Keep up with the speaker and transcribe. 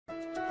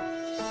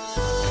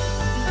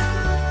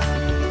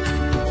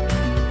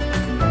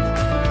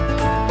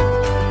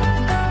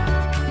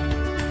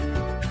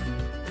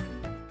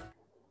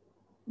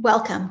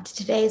Welcome to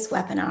today's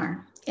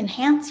webinar,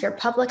 Enhance Your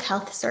Public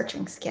Health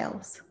Searching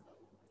Skills.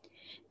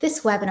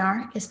 This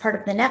webinar is part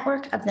of the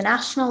network of the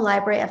National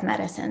Library of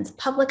Medicine's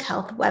Public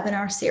Health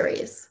Webinar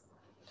Series.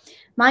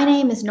 My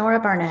name is Nora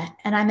Barnett,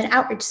 and I'm an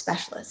outreach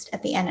specialist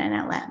at the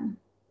NNLM.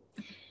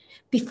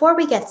 Before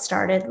we get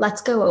started,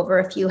 let's go over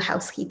a few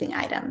housekeeping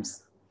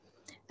items.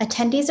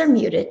 Attendees are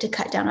muted to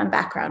cut down on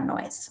background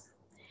noise.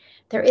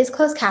 There is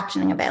closed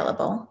captioning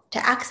available.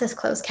 To access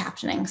closed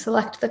captioning,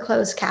 select the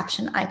closed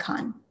caption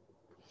icon.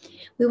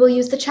 We will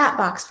use the chat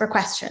box for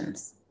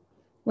questions.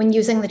 When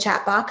using the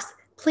chat box,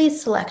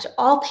 please select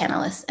all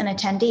panelists and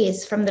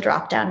attendees from the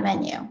drop-down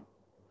menu.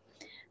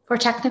 For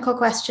technical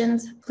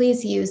questions,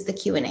 please use the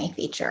Q&A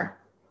feature.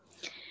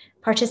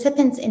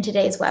 Participants in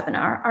today's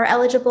webinar are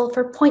eligible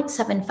for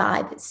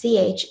 0.75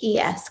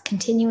 CHES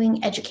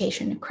Continuing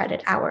Education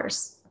Credit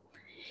Hours.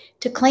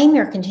 To claim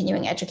your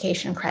continuing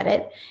education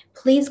credit,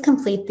 please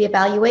complete the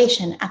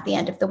evaluation at the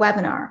end of the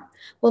webinar.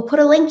 We'll put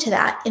a link to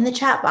that in the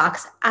chat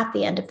box at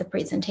the end of the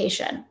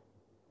presentation.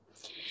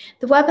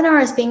 The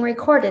webinar is being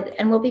recorded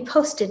and will be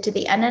posted to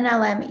the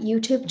NNLM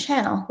YouTube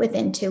channel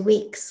within 2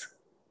 weeks.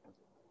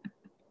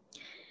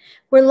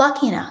 We're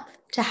lucky enough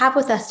to have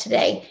with us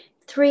today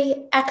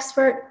 3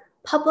 expert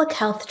public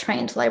health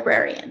trained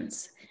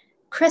librarians,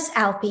 Chris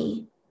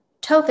Alpe,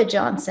 Tova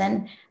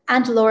Johnson,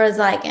 and Laura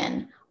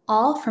Zeigen,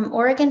 all from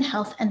Oregon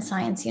Health and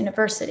Science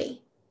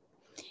University.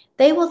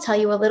 They will tell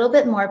you a little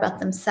bit more about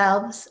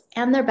themselves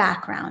and their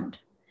background.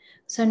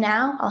 So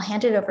now I'll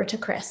hand it over to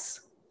Chris.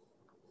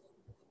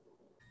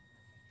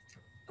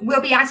 We'll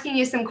be asking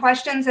you some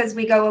questions as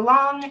we go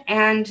along,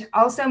 and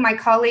also my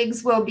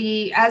colleagues will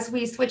be, as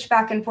we switch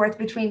back and forth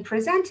between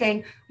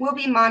presenting, we'll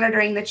be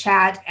monitoring the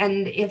chat,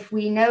 and if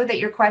we know that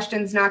your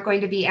question's not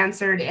going to be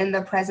answered in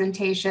the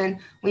presentation,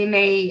 we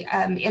may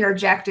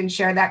interject and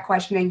share that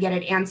question and get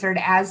it answered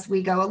as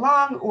we go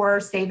along, or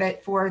save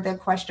it for the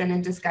question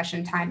and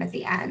discussion time at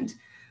the end.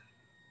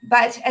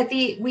 But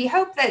we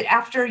hope that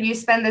after you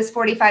spend this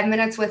 45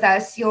 minutes with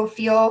us, you'll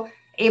feel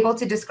able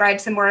to describe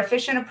some more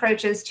efficient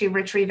approaches to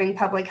retrieving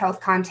public health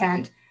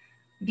content,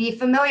 be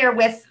familiar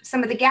with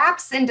some of the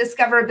gaps in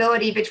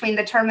discoverability between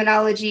the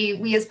terminology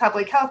we as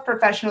public health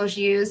professionals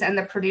use and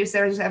the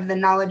producers of the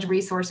knowledge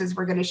resources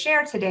we're going to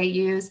share today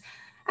use,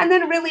 and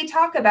then really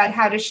talk about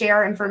how to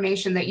share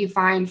information that you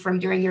find from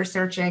doing your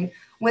searching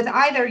with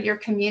either your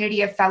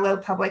community of fellow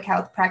public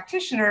health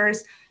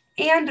practitioners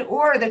and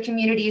or the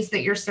communities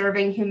that you're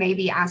serving who may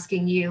be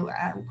asking you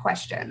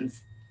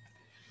questions.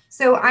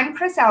 So I'm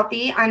Chris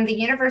Alpe. I'm the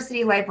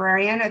University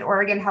Librarian at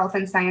Oregon Health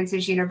and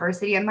Sciences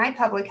University, and my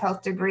public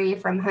health degree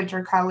from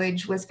Hunter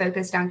College was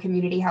focused on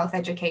community health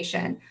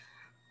education.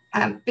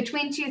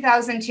 Between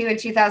 2002 and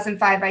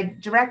 2005, I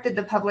directed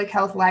the Public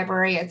Health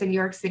Library at the New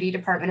York City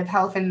Department of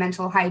Health and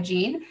Mental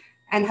Hygiene.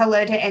 And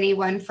hello to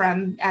anyone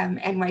from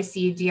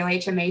NYC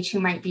DOHMH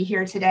who might be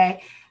here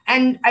today.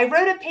 And I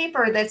wrote a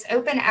paper that's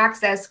open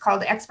access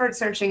called Expert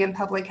Searching in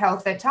Public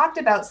Health that talked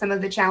about some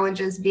of the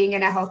challenges being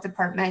in a health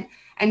department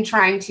and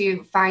trying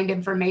to find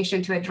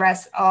information to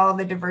address all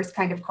the diverse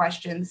kind of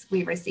questions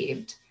we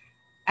received.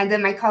 And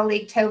then my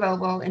colleague Tova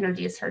will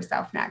introduce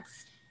herself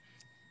next.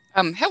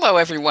 Hello,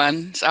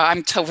 everyone. So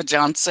I'm Tova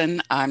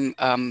Johnson. I'm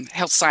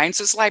Health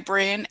Sciences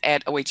Librarian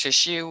at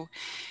OHSU.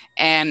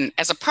 And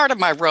as a part of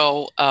my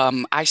role,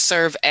 I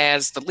serve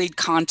as the lead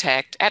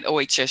contact at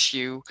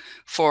OHSU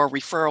for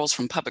referrals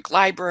from public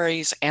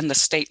libraries and the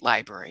state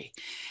library.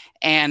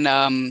 And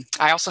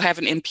I also have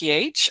an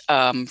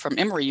MPH from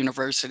Emory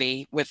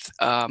University with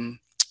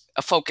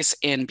a focus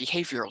in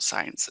behavioral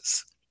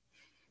sciences.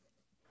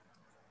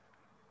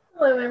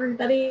 Hello,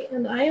 everybody,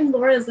 and I am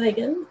Laura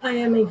Zeigen. I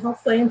am a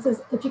health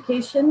sciences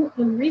education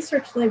and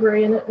research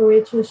librarian at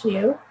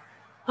OHSU.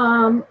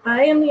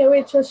 I am the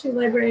OHSU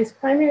Library's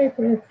primary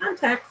point of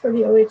contact for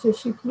the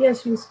OHSU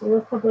PSU School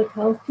of Public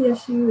Health.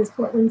 PSU is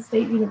Portland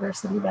State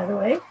University, by the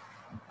way.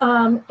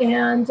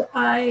 And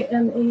I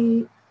am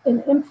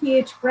an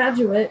MPH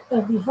graduate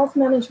of the Health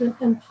Management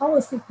and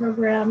Policy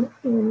program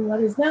in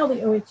what is now the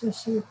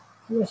OHSU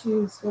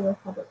PSU School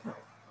of Public Health.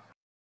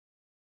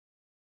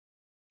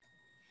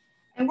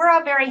 And we're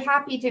all very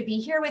happy to be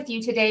here with you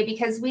today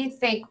because we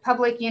think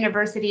public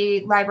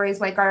university libraries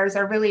like ours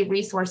are really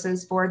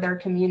resources for their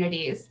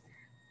communities.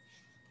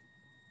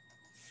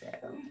 So,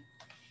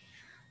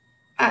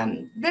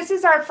 this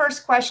is our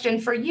first question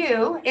for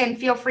you, and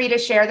feel free to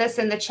share this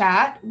in the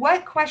chat.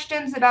 What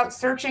questions about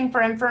searching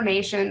for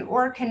information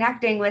or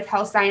connecting with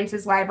health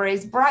sciences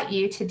libraries brought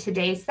you to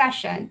today's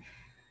session?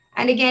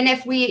 And again,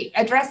 if we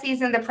address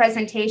these in the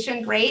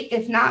presentation, great.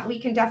 If not, we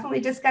can definitely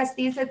discuss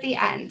these at the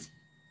end.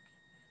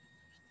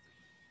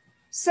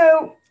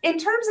 So in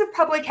terms of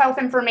public health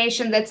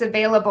information that's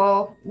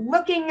available,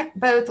 looking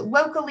both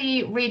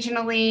locally,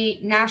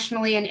 regionally,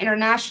 nationally, and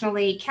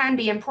internationally can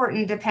be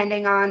important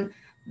depending on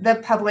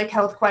the public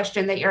health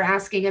question that you're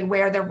asking and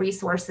where the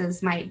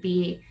resources might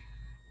be.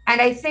 And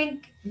I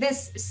think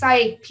this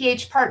site,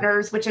 PH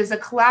Partners, which is a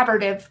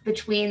collaborative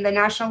between the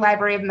National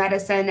Library of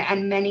Medicine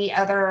and many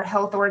other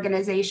health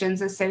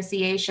organizations,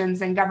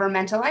 associations, and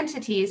governmental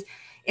entities,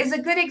 is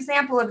a good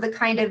example of the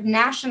kind of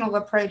national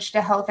approach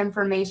to health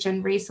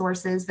information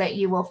resources that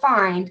you will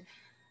find.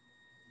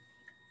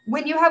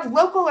 When you have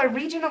local or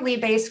regionally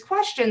based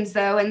questions,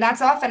 though, and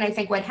that's often, I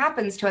think, what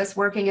happens to us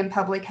working in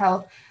public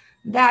health,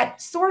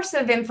 that source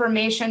of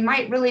information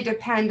might really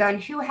depend on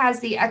who has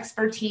the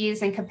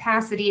expertise and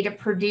capacity to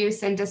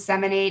produce and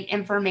disseminate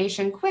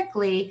information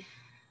quickly.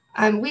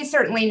 We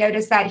certainly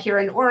noticed that here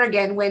in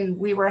Oregon when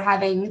we were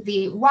having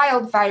the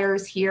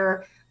wildfires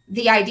here.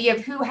 The idea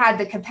of who had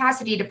the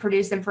capacity to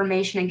produce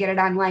information and get it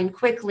online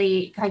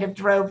quickly kind of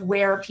drove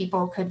where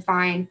people could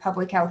find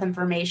public health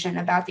information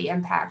about the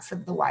impacts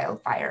of the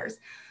wildfires.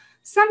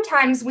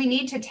 Sometimes we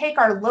need to take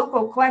our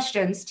local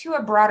questions to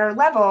a broader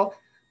level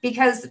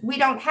because we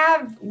don't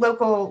have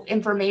local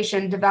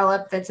information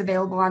developed that's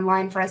available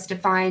online for us to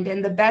find.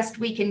 And the best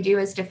we can do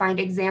is to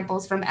find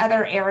examples from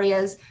other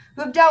areas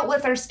who have dealt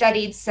with or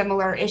studied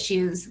similar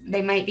issues.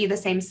 They might be the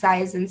same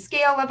size and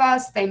scale of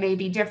us, they may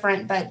be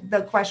different, but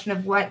the question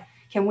of what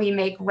can we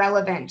make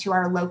relevant to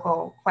our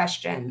local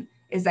question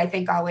is, I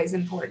think, always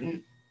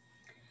important.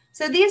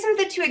 So these are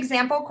the two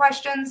example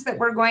questions that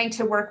we're going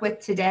to work with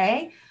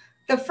today.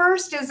 The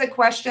first is a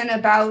question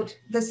about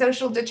the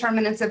social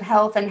determinants of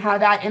health and how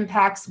that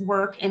impacts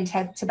work in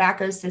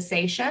tobacco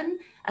cessation.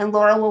 And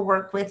Laura will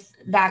work with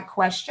that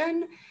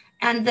question.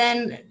 And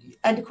then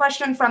a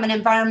question from an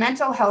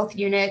environmental health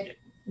unit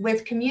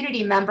with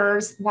community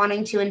members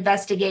wanting to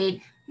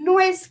investigate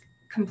noise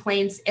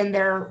complaints in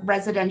their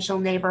residential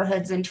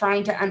neighborhoods and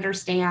trying to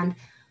understand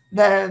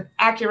the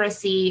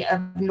accuracy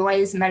of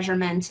noise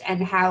measurement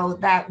and how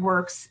that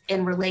works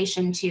in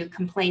relation to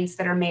complaints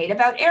that are made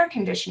about air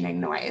conditioning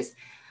noise.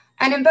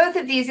 And in both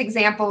of these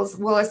examples,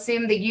 we'll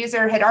assume the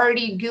user had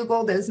already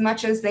Googled as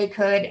much as they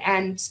could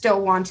and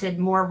still wanted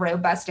more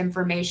robust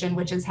information,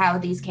 which is how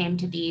these came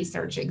to be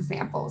search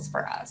examples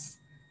for us.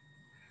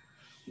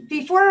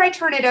 Before I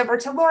turn it over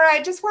to Laura,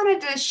 I just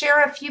wanted to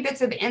share a few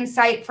bits of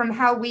insight from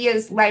how we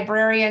as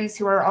librarians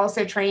who are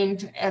also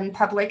trained in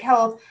public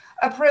health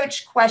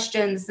approach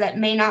questions that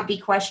may not be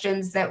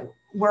questions that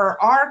were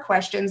our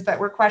questions, but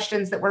were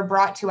questions that were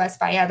brought to us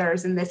by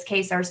others, in this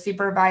case, our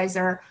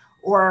supervisor,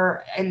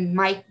 or in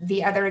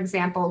the other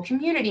example,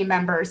 community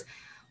members.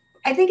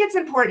 I think it's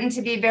important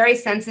to be very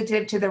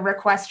sensitive to the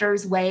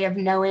requester's way of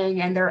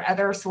knowing and their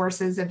other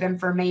sources of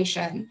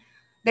information.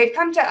 They've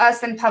come to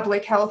us in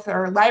public health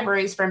or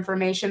libraries for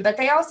information, but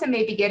they also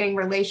may be getting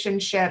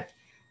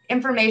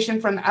information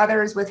from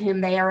others with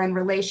whom they are in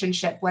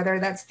relationship, whether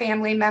that's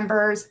family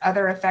members,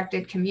 other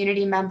affected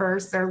community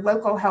members, their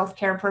local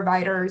healthcare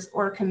providers,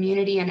 or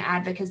community and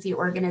advocacy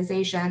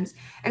organizations.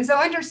 And so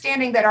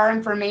understanding that our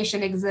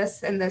information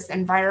exists in this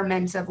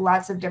environment of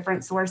lots of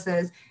different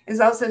sources is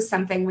also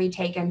something we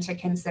take into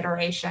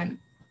consideration.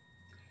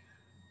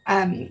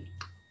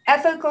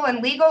 Ethical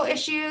and legal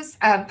issues,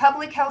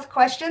 public health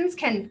questions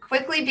can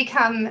quickly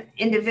become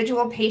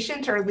individual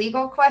patient or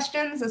legal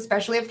questions,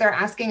 especially if they're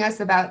asking us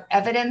about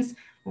evidence,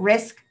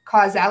 risk,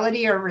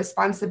 causality, or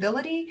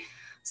responsibility.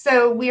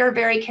 So we are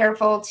very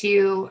careful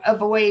to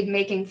avoid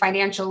making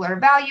financial or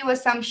value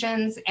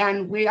assumptions.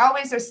 And we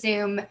always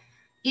assume,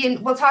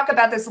 we'll talk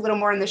about this a little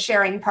more in the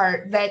sharing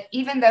part, that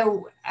even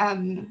though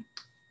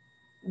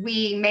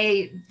we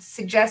may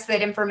suggest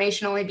that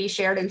information only be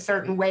shared in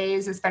certain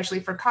ways,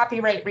 especially for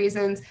copyright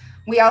reasons,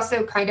 we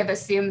also kind of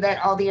assume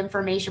that all the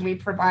information we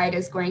provide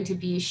is going to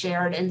be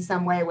shared in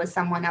some way with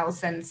someone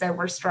else. And so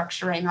we're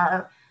structuring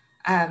our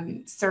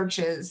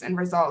searches and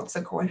results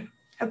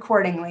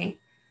accordingly.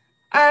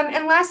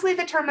 And lastly,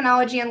 the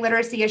terminology and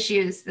literacy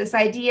issues, this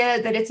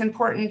idea that it's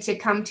important to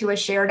come to a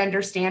shared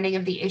understanding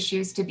of the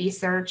issues to be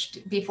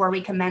searched before we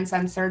commence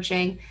on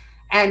searching.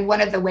 And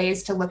one of the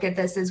ways to look at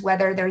this is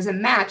whether there's a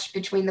match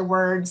between the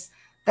words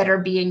that are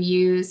being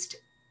used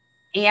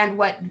and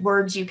what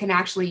words you can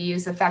actually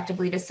use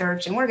effectively to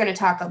search. And we're going to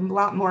talk a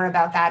lot more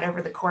about that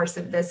over the course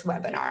of this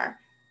webinar.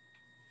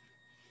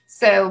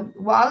 So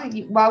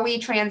while we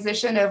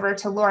transition over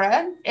to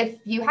Laura, if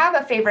you have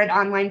a favorite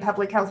online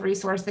public health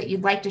resource that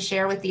you'd like to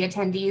share with the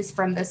attendees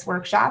from this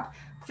workshop,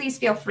 please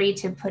feel free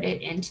to put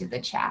it into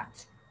the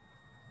chat.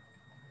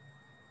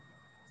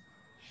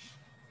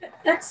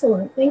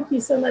 Excellent. Thank you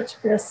so much,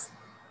 Chris.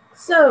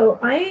 So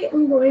I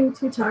am going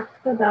to talk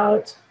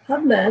about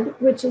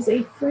PubMed, which is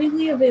a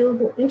freely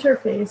available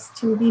interface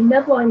to the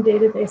Medline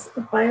database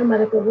of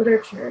biomedical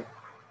literature.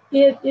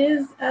 It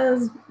is,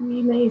 as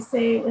we may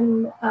say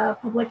in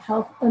public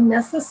health, a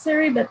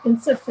necessary but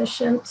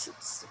insufficient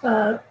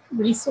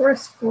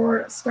resource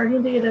for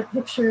starting to get a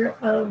picture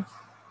of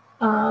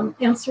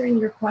answering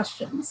your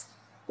questions.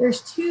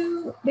 There's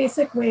two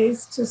basic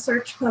ways to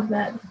search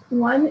PubMed.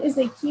 One is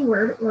a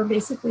keyword, or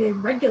basically a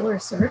regular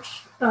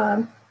search.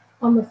 On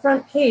the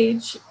front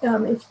page,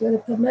 if you go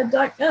to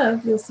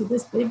pubmed.gov, you'll see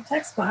this big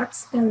text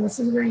box, and this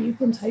is where you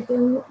can type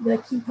in the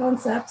key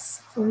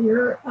concepts for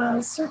your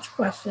search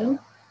question.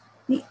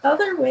 The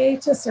other way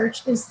to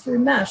search is through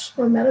MESH,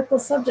 or medical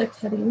subject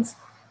headings,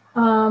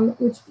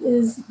 which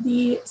is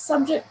the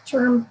subject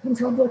term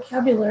controlled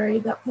vocabulary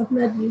that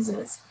PubMed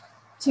uses.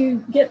 To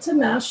get to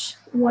MeSH,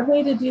 one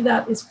way to do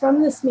that is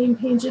from this main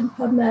page in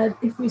PubMed.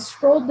 If we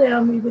scrolled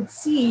down, we would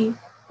see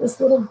this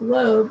little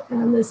globe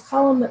and this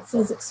column that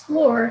says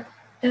Explore,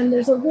 and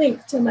there's a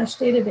link to MeSH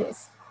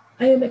database.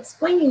 I am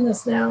explaining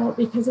this now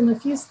because in a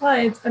few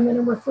slides, I'm going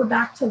to refer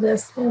back to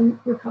this, and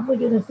you're probably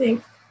going to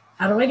think,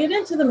 how do I get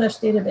into the MeSH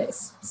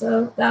database?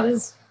 So that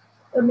is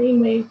a main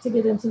way to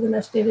get into the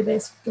MeSH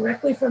database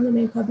directly from the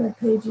main PubMed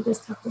page. You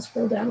just have to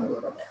scroll down a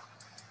little bit.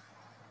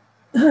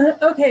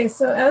 Okay,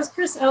 so as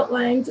Chris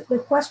outlined, the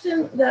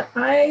question that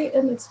I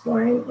am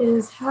exploring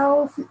is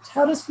how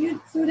does food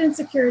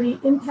insecurity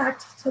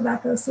impact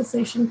tobacco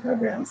cessation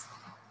programs?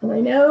 And I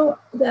know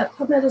that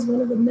PubMed is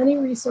one of the many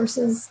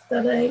resources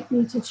that I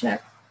need to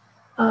check.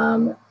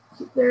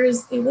 There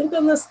is a link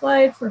on this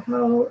slide for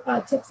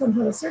tips on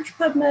how to search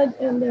PubMed,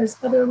 and there's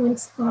other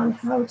links on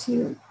how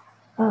to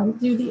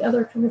do the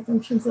other kind of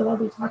functions that I'll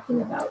be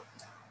talking about.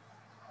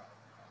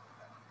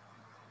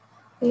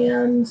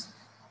 And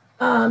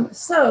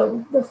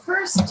so the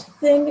first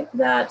thing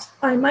that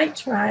I might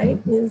try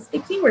is a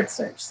keyword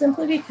search,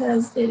 simply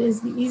because it is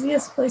the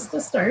easiest place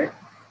to start.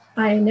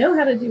 I know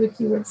how to do a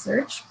keyword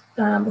search.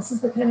 This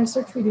is the kind of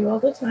search we do all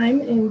the time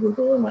in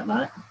Google and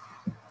whatnot.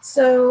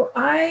 So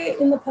I,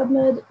 in the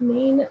PubMed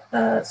main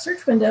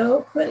search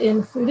window, put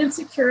in food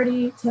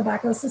insecurity,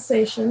 tobacco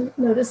cessation.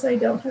 Notice I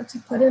don't have to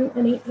put in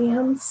any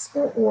ands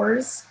or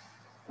ors.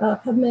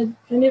 PubMed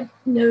kind of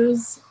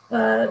knows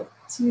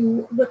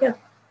to look at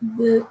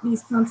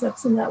these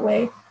concepts in that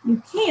way.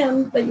 You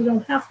can, but you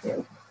don't have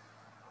to.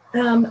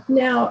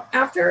 Now,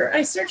 after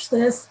I search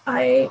this,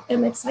 I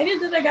am excited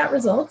that I got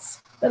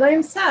results, but I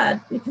am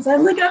sad because I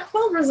only got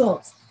 12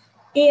 results.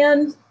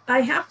 And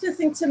I have to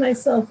think to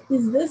myself,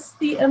 is this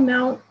the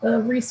amount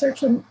of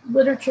research and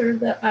literature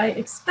that I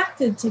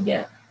expected to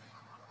get?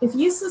 If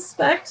you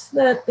suspect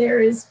that there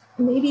is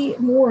maybe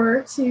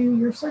more to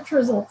your search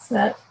result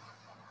set,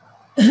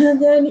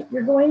 then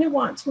you're going to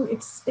want to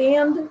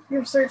expand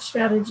your search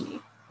strategy.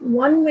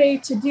 One way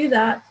to do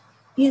that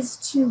is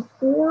to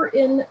pour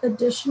in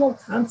additional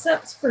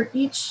concepts with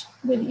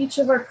each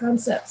of our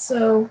concepts.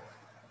 So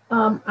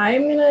I'm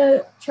going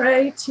to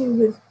try to,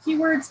 with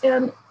keywords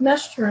and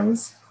MeSH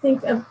terms,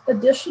 think of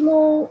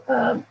additional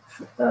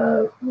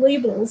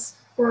labels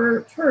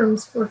or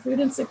terms for food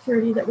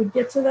insecurity that would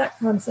get to that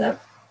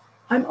concept.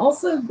 I'm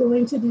also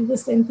going to do the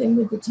same thing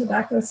with the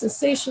tobacco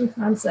cessation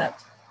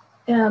concept.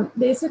 And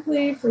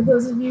basically, for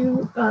those of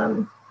you,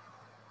 I'm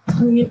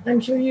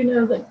sure you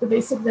know that the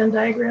basic Venn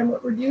diagram,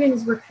 what we're doing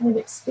is we're kind of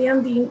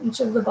expanding each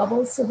of the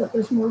bubbles so that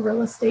there's more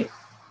real estate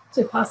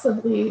to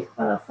possibly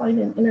find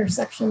an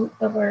intersection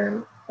of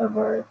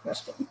our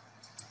question.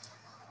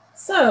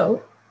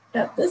 So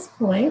at this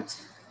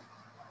point,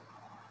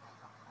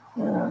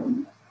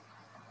 go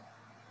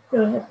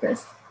ahead,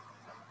 Chris.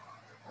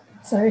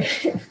 Sorry.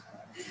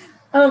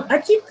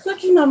 I keep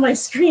clicking on my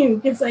screen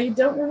because I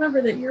don't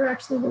remember that you're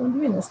actually the one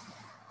doing this.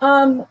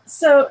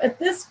 So at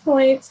this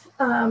point,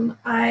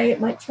 I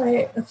might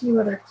try a few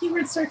other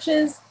keyword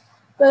searches,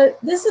 but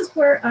this is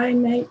where I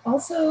might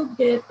also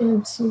get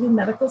into the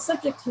medical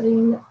subject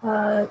heading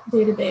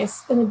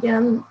database. And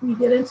again, we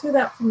get into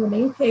that from the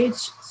main page,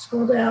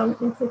 scroll down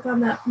and click on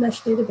that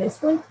MeSH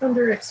database link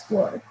under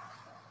Explore.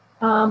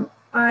 I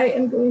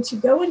am going to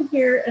go in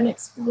here and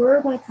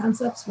explore my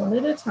concepts one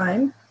at a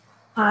time.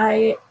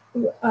 I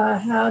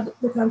had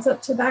the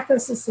concept tobacco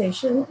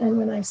cessation, and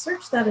when I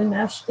search that in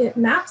MeSH, it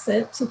maps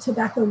it to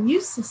tobacco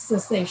use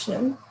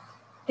cessation.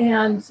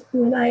 And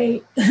when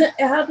I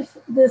add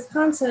this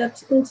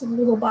concept into the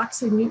little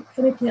box, and you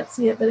kind of can't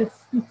see it, but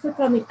if you click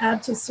on the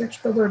Add to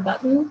Search Builder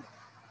button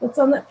that's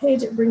on that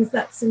page, it brings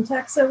that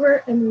syntax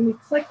over. And when you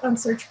click on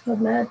Search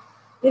PubMed,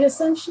 it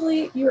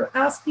essentially, you're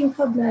asking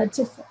PubMed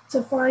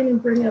to find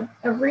and bring up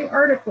every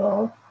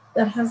article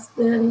that has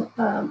been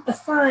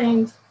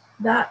assigned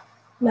that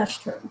MeSH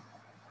term.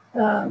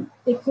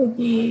 It could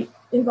be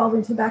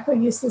involving tobacco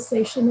use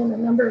cessation in a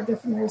number of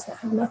different areas that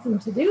have nothing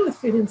to do with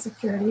food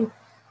insecurity,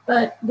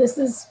 but this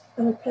is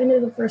kind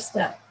of the first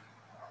step.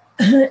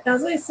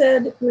 As I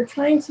said, we're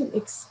trying to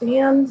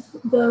expand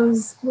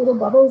those little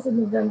bubbles in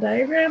the Venn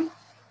diagram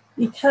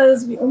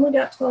because we only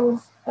got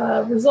 12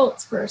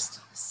 results first.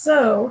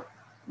 So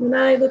when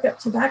I look up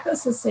tobacco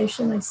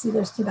cessation, I see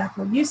there's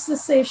tobacco use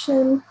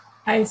cessation.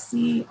 I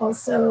see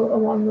also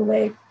along the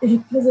way,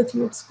 because if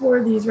you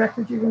explore these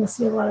records, you're going to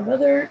see a lot of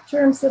other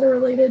terms that are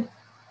related.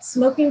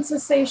 Smoking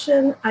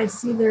cessation, I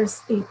see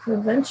there's a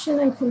prevention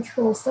and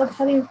control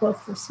subheading,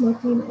 both for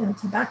smoking and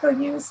tobacco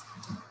use.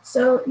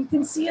 So you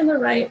can see on the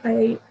right,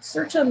 I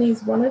search on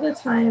these one at a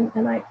time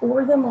and I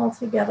OR them all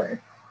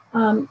together.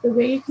 The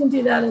way you can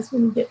do that is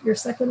when you get your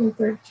second and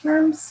third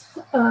terms,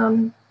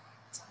 on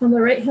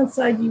the right-hand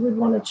side, you would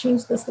want to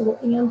change this little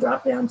and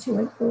drop down to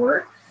an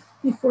OR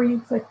before you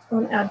click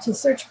on Add to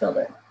Search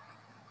Builder.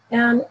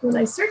 And when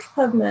I search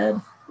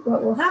PubMed,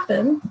 what will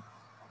happen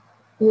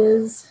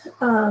is,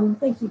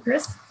 thank you,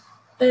 Chris,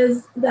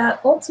 is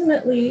that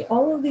ultimately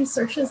all of these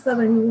searches that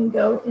I'm going to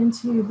go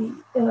into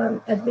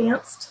the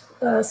advanced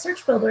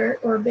search builder,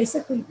 or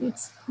basically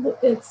it's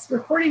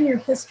recording your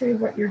history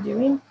of what you're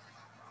doing.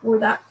 for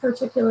that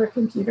particular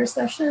computer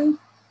session.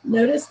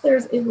 Notice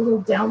there's a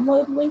little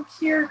download link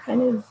here,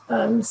 kind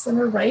of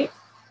center right.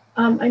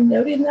 I'm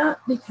noting that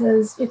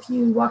because if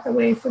you walk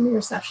away from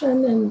your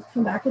session and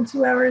come back in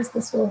 2 hours,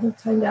 this will have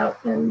timed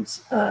out, and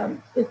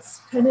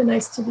it's kind of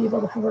nice to be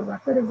able to have a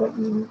record of what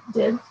you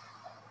did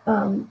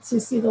to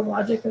see the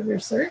logic of your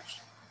search.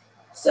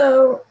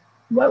 So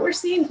what we're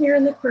seeing here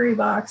in the query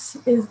box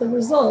is the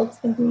result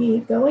of me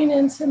going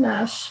into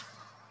MESH,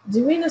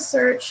 doing a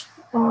search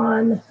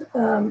on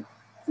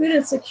food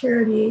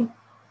insecurity,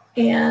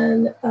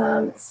 and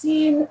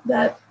seeing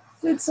that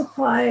food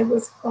supply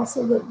was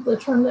also the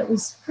term that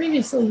was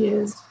previously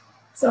used.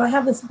 So I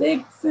have this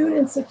big food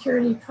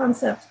insecurity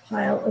concept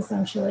pile,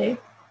 essentially.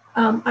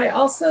 I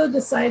also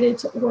decided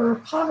to order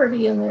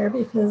poverty in there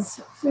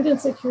because food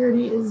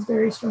insecurity is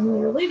very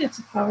strongly related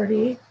to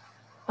poverty.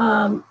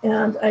 And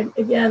I'm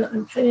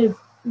kind of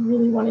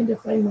really wanting to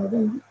find more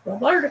than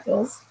 12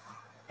 articles.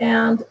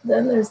 And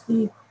then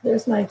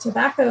there's my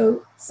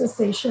tobacco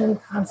cessation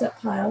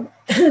concept pile.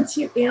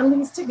 To add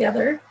these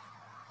together,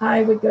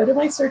 I would go to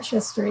my search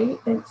history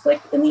and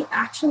click in the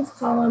actions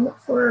column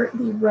for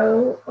the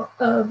row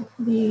of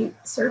the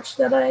search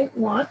that I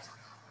want.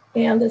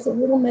 And there's a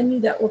little menu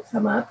that will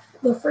come up.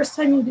 The first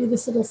time you do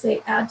this, it'll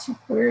say add to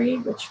query,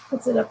 which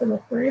puts it up in the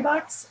query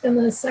box. And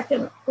the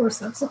second or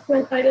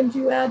subsequent items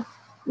you add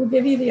will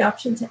give you the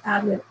option to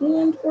add with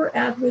and or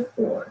add with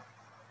or.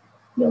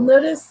 You'll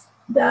notice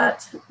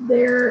that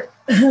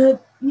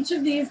each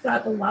of these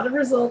got a lot of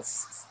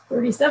results,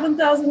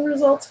 37,000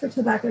 results for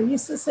tobacco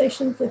use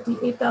cessation,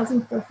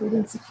 58,000 for food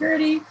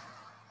insecurity.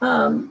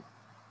 I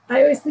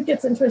always think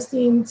it's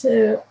interesting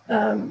to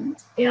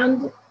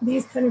and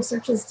these kind of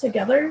searches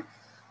together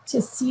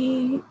to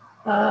see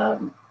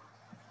how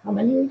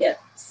many we get.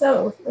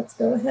 So let's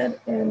go ahead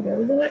and go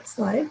to the next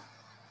slide.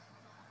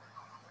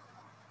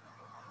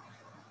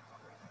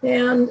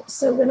 And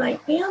so when I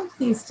AMP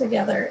these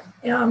together,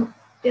 and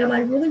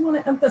I really want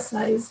to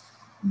emphasize,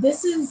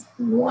 this is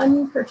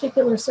one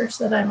particular search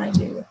that I might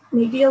do.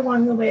 Maybe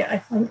along the way, I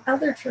find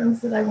other terms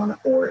that I want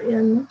to OR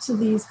into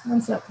these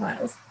concept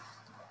files.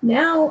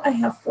 Now I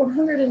have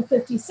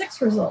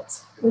 456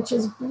 results, which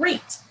is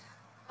great.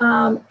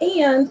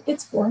 And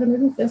it's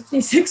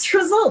 456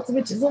 results,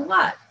 which is a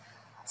lot.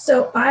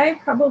 So I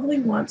probably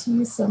want to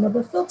use some of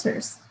the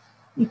filters.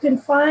 You can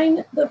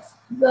find the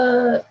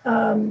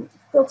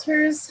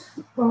filters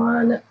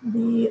on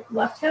the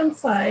left-hand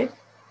side.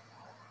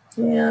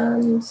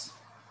 And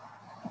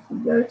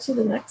go to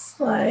the next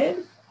slide.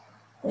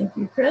 Thank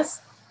you,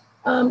 Chris.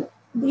 The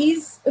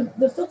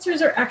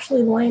filters are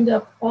actually lined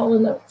up all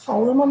in a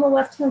column on the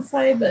left-hand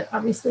side, but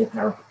obviously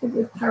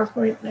with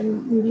PowerPoint,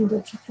 I'm needing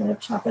to kind of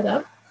chop it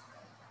up.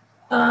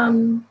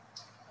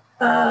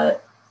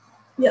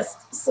 Yes,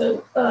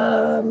 so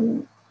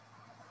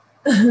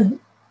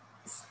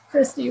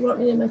Chris, do you want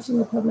me to mention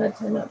the PubMed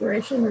timeout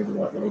duration, or do you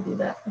want me to do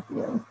that at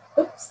the end?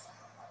 Oops.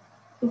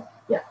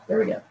 Yeah, there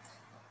we go.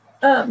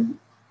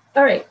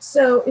 All right,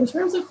 so in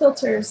terms of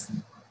filters,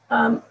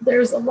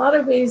 there's a lot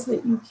of ways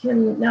that you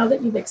can, now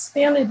that you've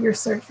expanded your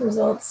search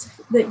results,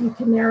 that you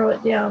can narrow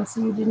it down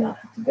so you do not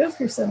have to go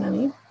through so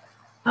many.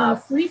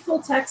 Free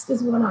full text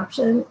is one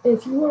option.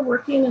 If you are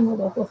working in the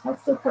local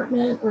health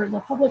department or in the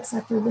public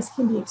sector, this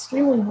can be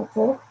extremely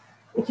helpful.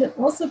 It can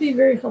also be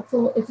very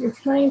helpful if you're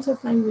trying to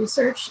find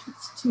research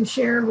to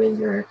share with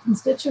your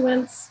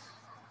constituents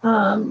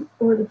or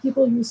the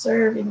people you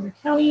serve in your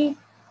county.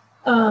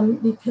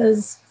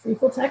 Because free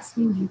full text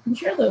means you can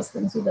share those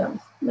things with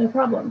them, no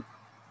problem.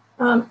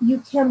 You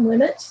can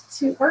limit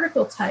to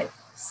article type.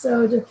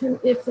 So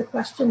if the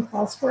question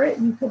calls for it,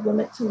 you could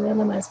limit to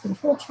randomized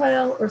control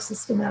trial or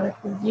systematic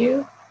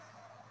review.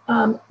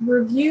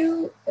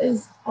 Review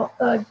is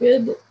a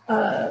good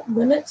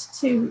limit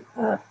to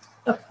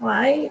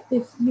apply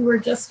if you were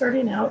just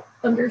starting out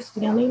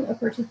understanding a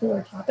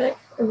particular topic.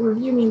 A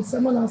review means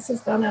someone else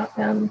has gone out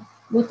and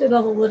looked at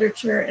all the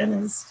literature and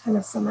is kind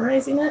of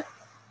summarizing it.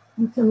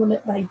 You can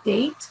limit by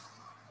date.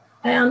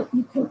 And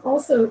you can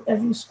also,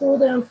 as you scroll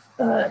down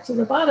to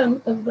the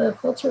bottom of the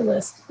filter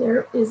list,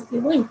 there is a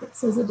link that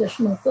says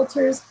additional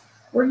filters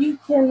where you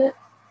can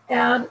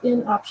add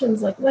in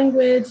options like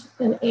language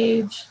and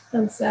age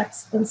and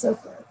sex and so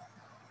forth.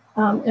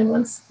 And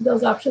once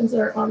those options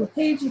are on the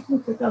page, you can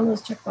click on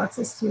those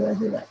checkboxes too as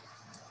you like.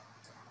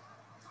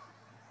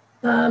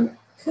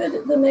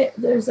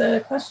 There's a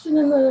question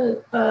in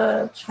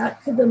the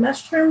chat, could the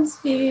mesh terms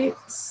be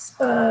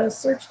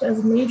searched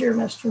as major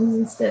mesh terms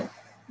instead?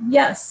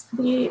 Yes,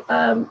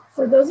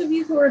 for those of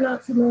you who are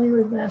not familiar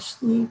with mesh,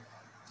 the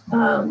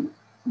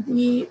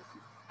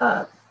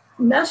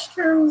mesh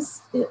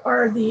terms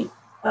are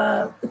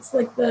it's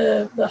like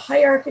the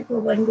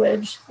hierarchical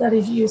language that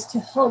is used to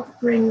help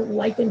bring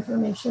like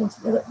information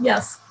together.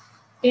 Yes,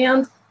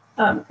 and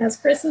as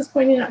Chris is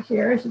pointing out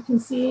here, as you can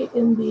see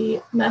in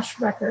the mesh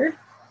record,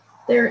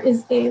 there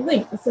is a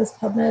link that says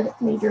PubMed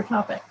major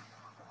topic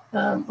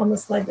on the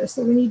slide there.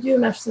 So when you do a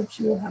mesh search,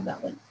 you will have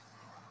that link.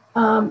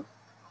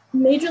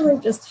 Major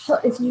link just,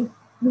 if you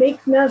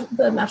make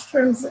the MeSH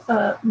terms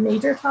a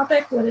major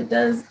topic, what it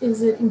does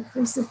is it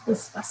increases the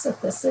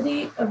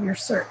specificity of your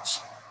search.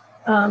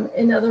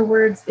 In other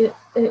words, it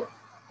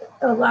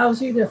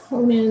allows you to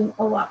hone in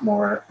a lot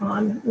more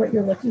on what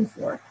you're looking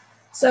for.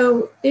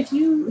 So if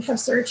you have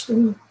searched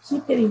and you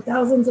keep getting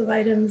thousands of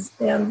items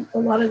and a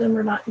lot of them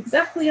are not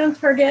exactly on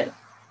target,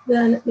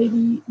 then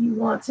maybe you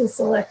want to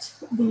select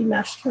the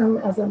MeSH term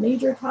as a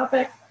major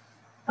topic.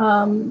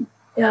 And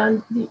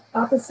the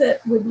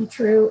opposite would be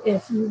true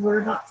if you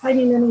were not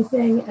finding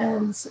anything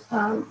and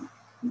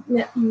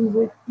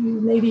you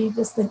maybe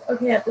just think,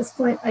 okay, at this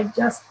point, I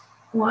just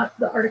want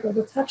the article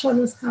to touch on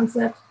this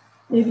concept.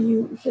 Maybe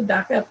you should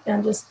back up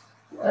and just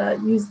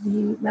use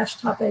the MeSH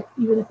topic,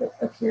 even if it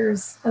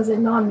appears as a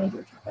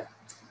non-major topic.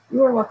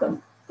 You are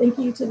welcome. Thank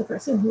you to the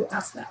person who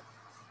asked that.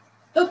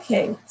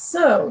 Okay,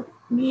 so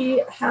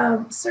we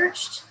have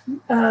searched,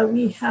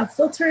 we have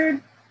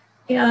filtered,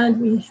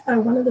 and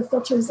one of the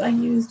filters I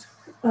used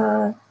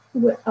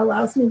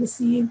allows me to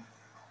see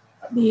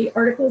the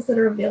articles that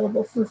are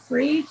available for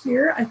free.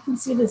 Here I can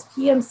see this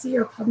PMC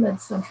or PubMed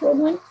Central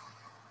link.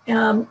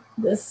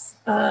 This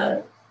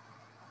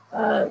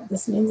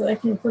means that I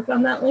can click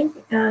on that link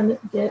and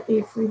get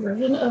a free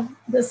version of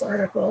this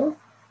article.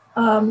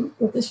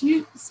 What this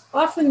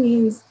often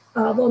means,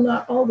 well,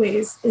 not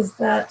always, is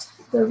that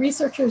the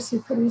researchers who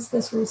produced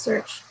this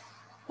research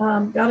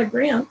got a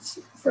grant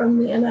from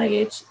the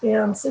NIH,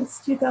 and since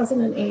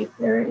 2008,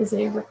 there is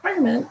a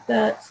requirement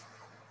that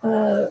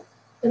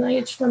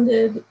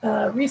NIH-funded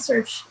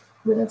research,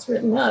 when it's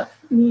written up,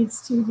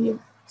 needs to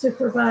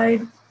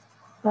provide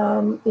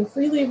a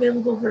freely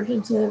available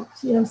version to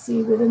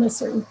PMC within a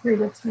certain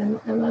period of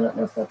time. And I don't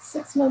know if that's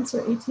 6 months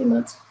or 18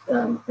 months.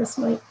 Chris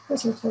or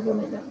Tova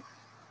might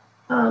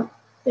know.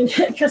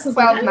 Chris is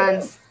 12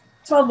 months.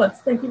 12 months,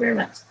 thank you very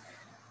much.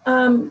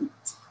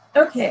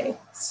 Okay,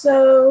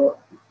 so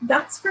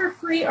that's for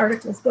free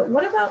articles, but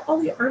what about all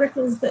the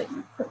articles that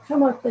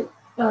come up that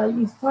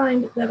you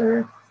find that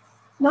are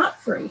not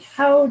free?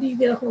 How do you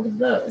get a hold of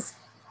those?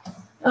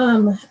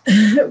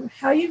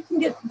 How you can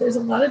get, there's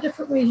a lot of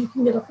different ways you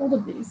can get a hold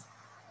of these.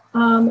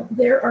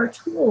 There are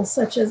tools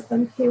such as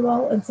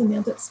Unpaywall and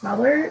Semantic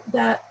Scholar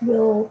that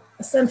will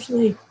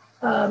essentially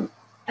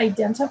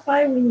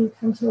identify when you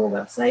come to a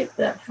website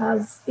that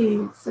has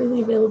a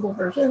freely available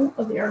version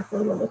of the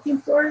article you're looking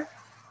for.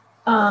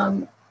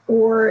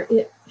 Or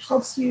it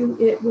helps you,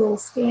 it will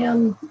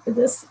scan,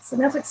 this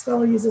Semantic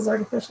Scholar uses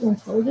artificial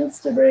intelligence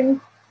to bring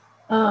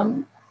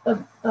a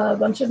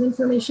bunch of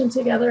information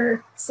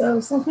together. So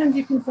sometimes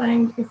you can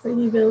find a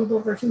freely available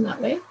version that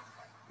way.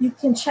 You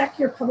can check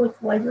your public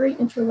library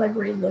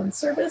interlibrary loan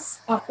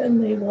service.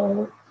 Often they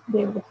will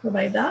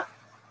provide that.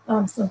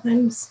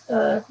 Sometimes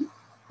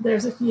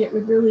there's a fee. It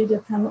would really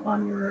depend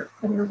on your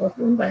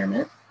local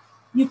environment.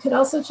 You could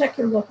also check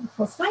your local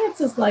health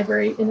sciences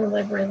library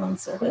interlibrary loan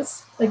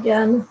service.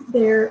 Again,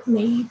 there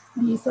may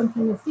be some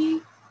kind of fee.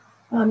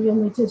 You'll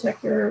need to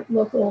check your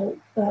local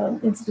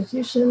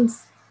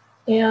institutions.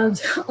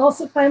 And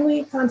also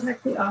finally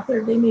contact the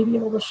author. They may be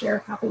able to share a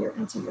copy or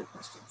answer your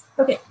questions.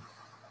 Okay.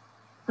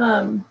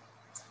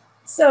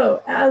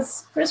 So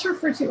as Chris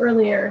referred to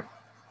earlier,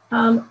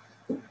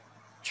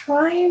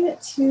 trying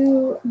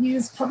to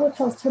use public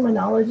health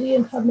terminology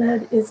in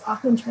PubMed is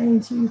often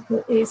trying to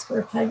put a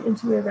square peg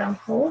into a round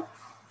hole.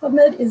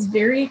 PubMed is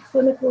very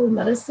clinical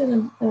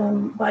medicine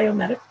and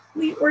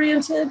biomedically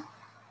oriented.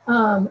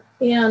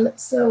 And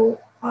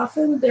so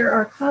often there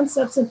are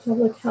concepts in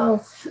public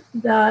health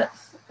that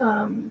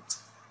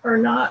are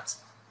not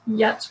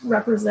yet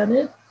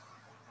represented.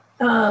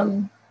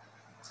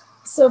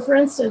 So for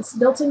instance,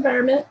 built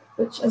environment,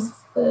 which is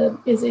a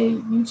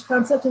huge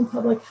concept in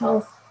public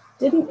health,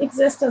 didn't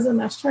exist as a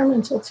MeSH term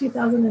until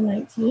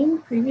 2019.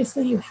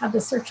 Previously, you had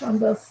to search on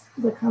both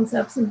the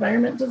concepts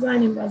environment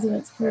design and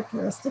residence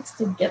characteristics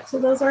to get to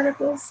those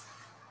articles.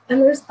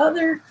 And there's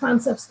other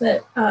concepts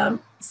that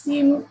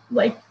seem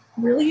like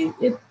really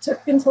it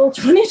took until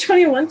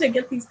 2021 to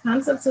get these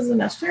concepts as a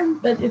MeSH term,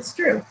 but it's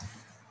true.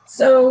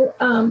 So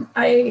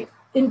I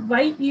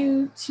invite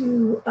you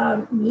to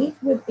meet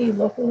with a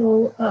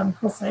local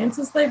health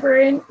sciences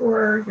librarian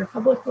or your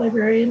public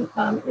librarian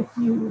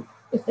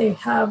if they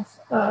have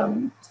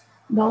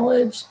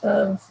knowledge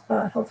of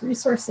health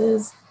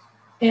resources,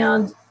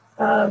 and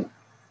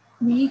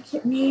we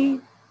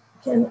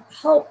can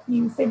help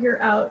you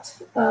figure out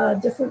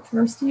different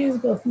terms to use,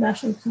 both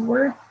MeSH and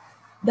keyword,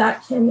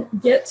 that can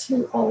get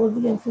to all of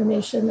the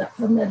information that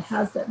PubMed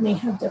has that may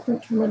have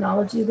different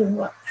terminology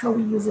than how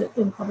we use it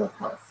in public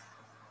health.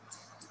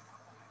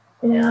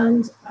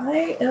 And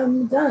I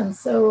am done.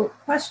 So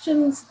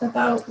questions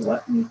about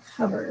what we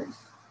covered?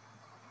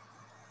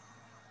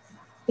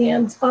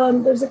 And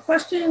there's a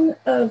question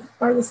of,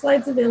 are the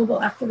slides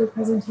available after the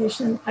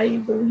presentation? I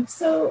believe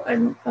so.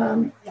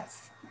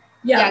 Yes.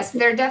 Yeah. Yes,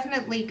 there's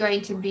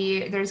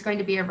going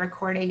to be a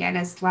recording and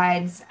a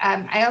slides.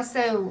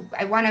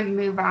 I want to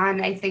move on,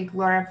 I think,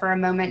 Laura, for a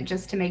moment,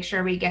 just to make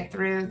sure we get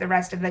through the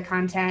rest of the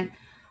content.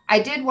 I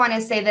did want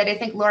to say that I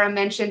think Laura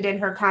mentioned in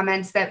her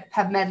comments that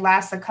PubMed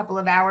lasts a couple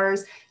of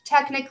hours.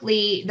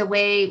 Technically, the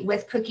way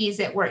with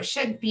cookies it works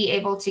should be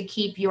able to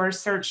keep your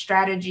search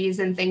strategies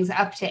and things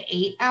up to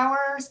 8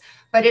 hours.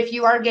 But if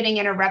you are getting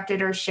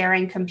interrupted or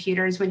sharing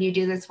computers when you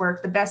do this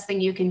work, the best thing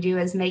you can do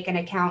is make an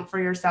account for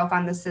yourself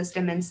on the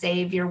system and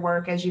save your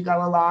work as you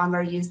go along,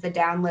 or use the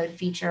download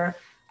feature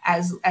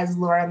as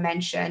Laura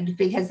mentioned,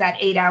 because that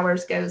 8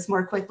 hours goes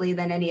more quickly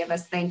than any of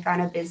us think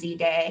on a busy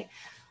day.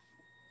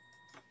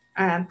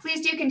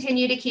 Please do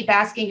continue to keep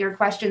asking your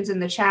questions in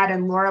the chat,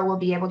 and Laura will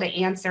be able to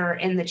answer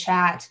in the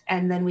chat,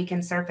 and then we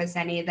can surface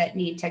any that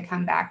need to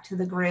come back to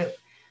the group.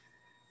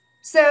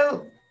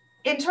 So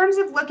in terms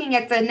of looking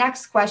at the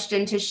next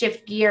question, to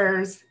shift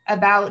gears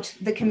about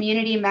the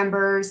community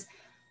members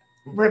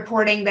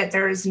reporting that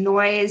there's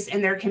noise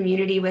in their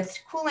community with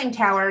cooling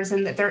towers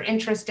and that they're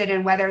interested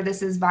in whether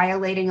this is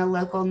violating a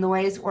local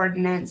noise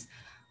ordinance,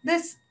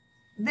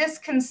 this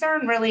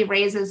concern really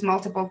raises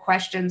multiple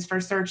questions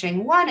for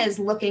searching. One is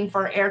looking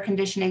for air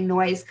conditioning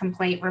noise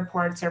complaint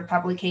reports or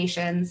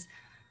publications.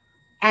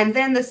 And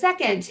then the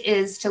second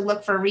is to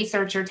look for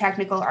research or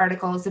technical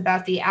articles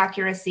about the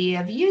accuracy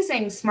of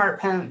using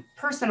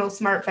personal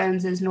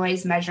smartphones as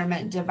noise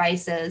measurement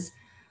devices.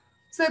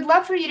 So I'd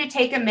love for you to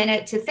take a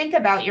minute to think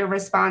about your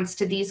response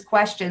to these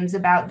questions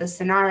about the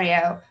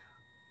scenario.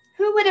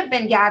 Who would have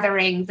been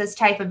gathering this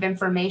type of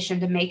information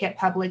to make it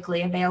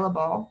publicly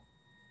available?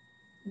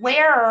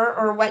 Where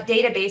or what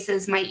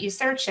databases might you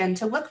search in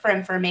to look for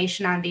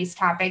information on these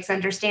topics,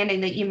 understanding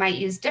that you might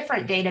use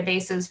different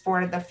databases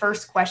for the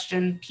first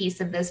question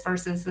piece of this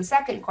versus the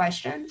second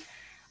question?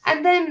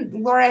 And then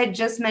Laura had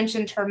just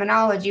mentioned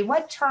terminology.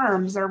 What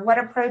terms or what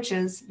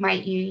approaches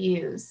might you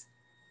use?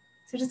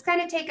 So just kind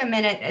of take a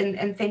minute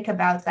and think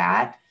about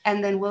that,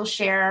 and then we'll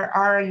share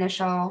our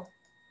initial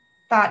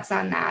thoughts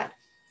on that.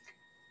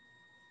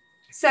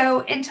 So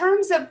in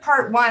terms of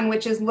part one,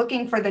 which is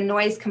looking for the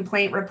noise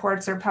complaint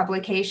reports or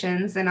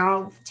publications, and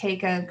I'll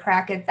take a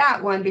crack at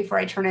that one before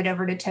I turn it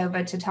over to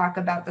Tova to talk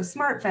about the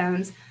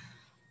smartphones.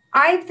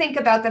 I think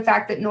about the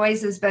fact that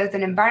noise is both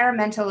an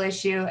environmental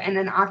issue and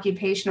an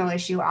occupational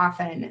issue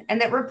often,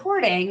 and that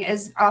reporting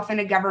is often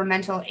a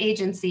governmental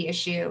agency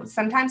issue.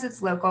 Sometimes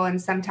it's local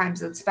and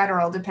sometimes it's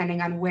federal,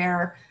 depending on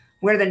where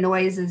the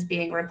noise is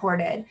being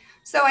reported.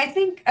 So I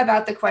think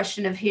about the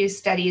question of who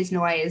studies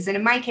noise. And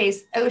in my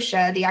case,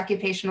 OSHA, the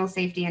Occupational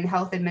Safety and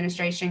Health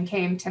Administration,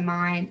 came to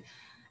mind.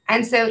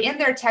 And so in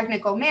their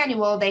technical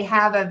manual, they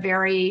have a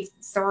very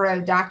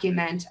thorough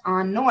document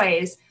on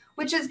noise,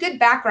 which is good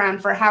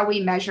background for how we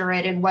measure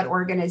it and what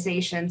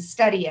organizations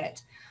study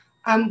it.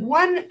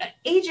 One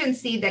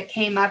agency that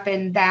came up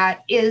in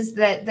that is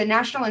that the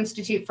National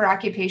Institute for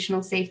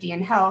Occupational Safety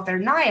and Health, or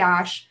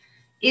NIOSH,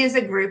 is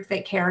a group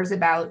that cares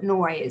about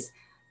noise.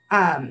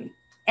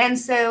 And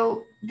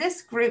so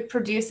this group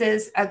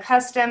produces a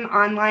custom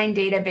online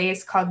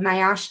database called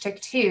NIOSH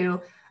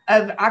TIC2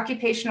 of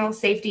occupational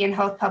safety and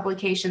health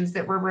publications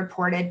that were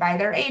reported by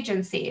their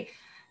agency.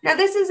 Now,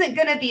 this isn't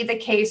going to be the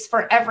case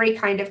for every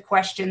kind of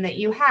question that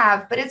you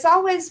have, but it's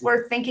always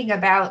worth thinking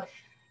about,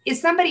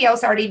 is somebody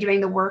else already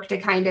doing the work to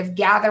kind of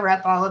gather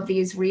up all of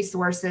these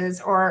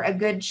resources, or a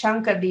good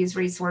chunk of these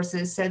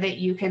resources, so that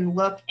you can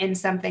look in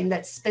something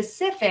that's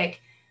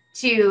specific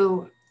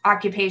to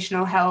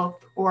occupational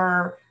health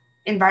or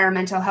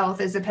environmental health,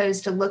 as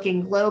opposed to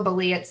looking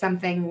globally at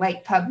something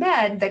like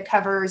PubMed that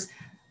covers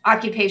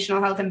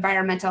occupational health,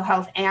 environmental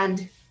health,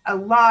 and a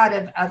lot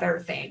of other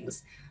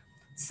things.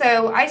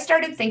 So I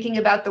started thinking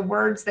about the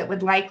words that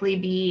would likely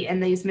be in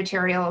these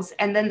materials,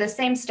 and then the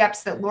same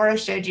steps that Laura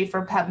showed you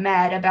for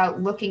PubMed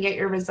about looking at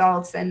your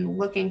results and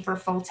looking for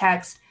full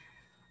text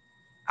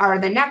are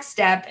the next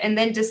step, and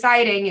then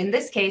deciding, in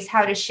this case,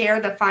 how to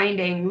share the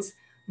findings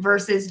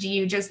versus do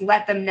you just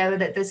let them know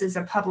that this is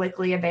a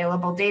publicly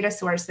available data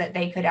source that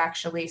they could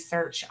actually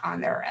search on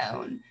their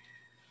own.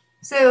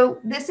 So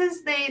this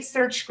is the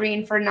search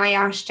screen for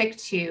NIOSH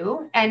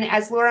TIC2. And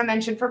as Laura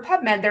mentioned, for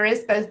PubMed, there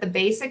is both the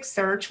basic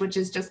search, which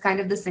is just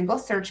kind of the single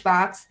search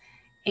box,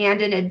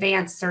 and an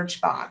advanced search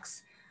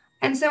box.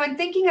 And so in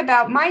thinking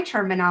about my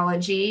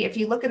terminology, if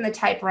you look in the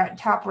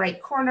top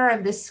right corner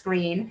of this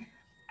screen,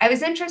 I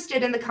was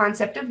interested in the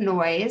concept of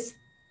noise.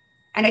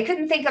 And I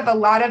couldn't think of a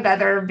lot of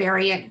other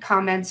variant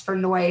comments for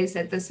noise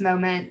at this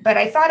moment, but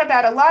I thought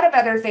about a lot of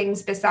other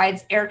things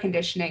besides air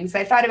conditioning. So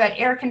I thought about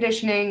air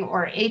conditioning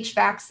or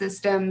HVAC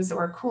systems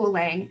or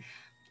cooling.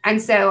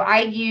 And so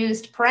I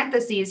used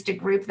parentheses to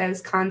group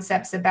those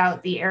concepts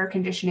about the air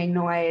conditioning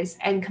noise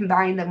and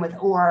combine them with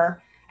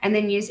or, and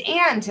then use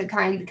and to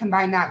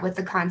combine that with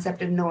the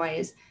concept of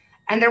noise.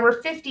 And there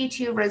were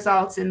 52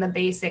 results in the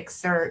basic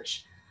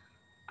search.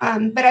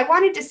 But I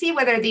wanted to see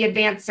whether the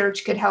advanced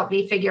search could help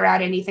me figure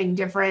out anything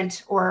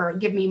different or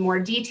give me more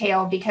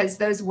detail, because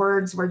those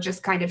words were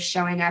just kind of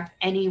showing up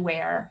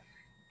anywhere.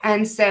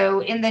 And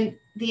so in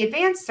the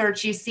advanced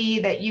search, you see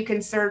that you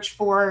can search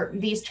for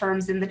these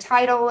terms in the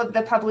title of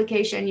the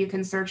publication. You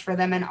can search for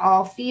them in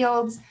all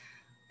fields.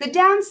 The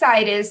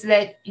downside is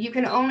that you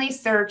can only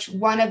search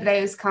one of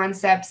those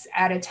concepts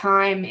at a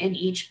time in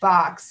each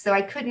box. So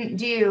I couldn't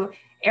do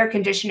air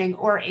conditioning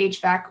or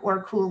HVAC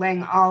or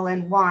cooling all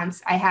in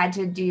once. I had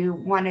to do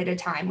one at a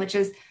time, which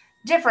is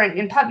different.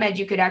 In PubMed,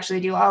 you could actually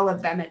do all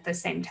of them at the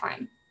same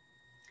time.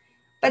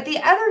 But the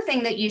other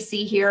thing that you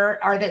see here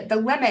are that the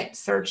limit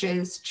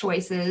searches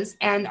choices.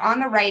 And on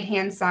the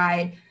right-hand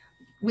side,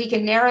 we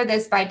can narrow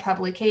this by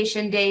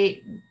publication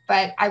date,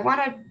 but I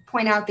want to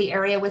point out the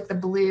area with the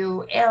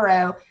blue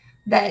arrow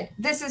that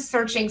this is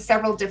searching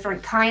several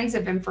different kinds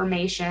of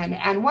information.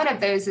 And one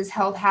of those is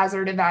health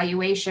hazard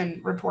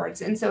evaluation reports.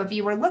 And so if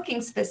you were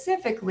looking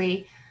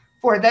specifically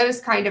for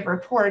those kind of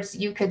reports,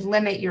 you could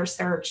limit your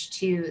search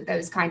to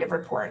those kind of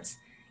reports.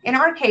 In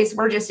our case,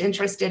 we're just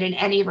interested in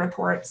any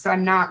report, so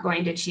I'm not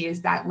going to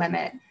choose that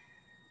limit.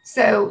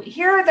 So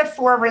here are the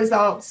 4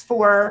 results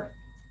for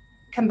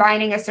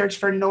combining a search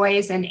for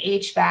noise and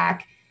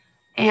HVAC.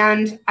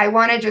 And I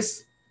want to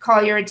just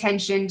call your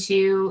attention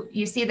to,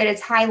 you see that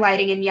it's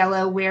highlighting in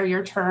yellow where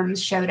your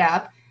terms showed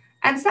up.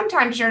 And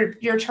sometimes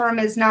your term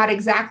is not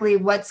exactly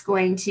what's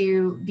going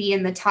to be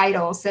in the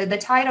title. So the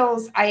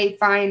titles I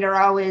find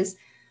are always,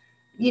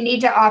 you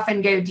need to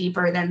often go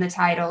deeper than the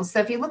titles. So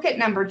if you look at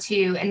number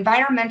 2,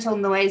 environmental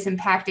noise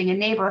impacting a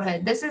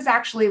neighborhood, this is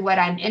actually what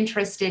I'm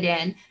interested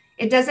in.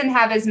 It doesn't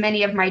have as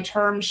many of my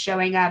terms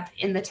showing up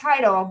in the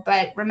title,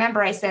 but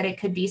remember I said it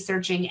could be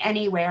searching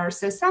anywhere.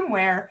 So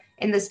somewhere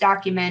in this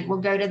document, we'll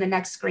go to the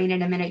next screen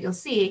in a minute, you'll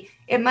see,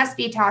 it must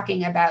be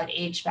talking about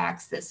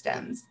HVAC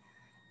systems.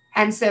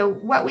 And so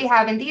what we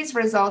have in these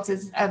results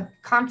is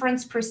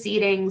conference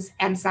proceedings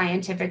and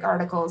scientific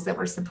articles that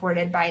were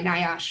supported by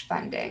NIOSH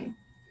funding.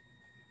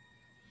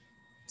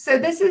 So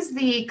this is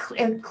the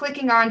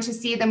clicking on to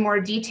see the more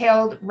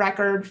detailed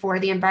record for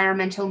the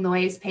environmental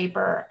noise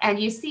paper. And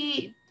you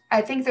see,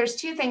 I think there's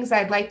 2 things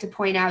I'd like to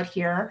point out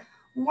here.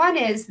 One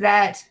is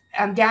that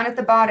down at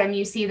the bottom,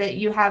 you see that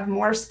you have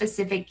more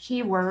specific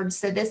keywords.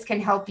 So this can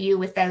help you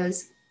with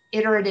those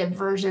iterative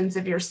versions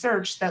of your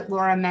search that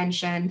Laura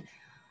mentioned.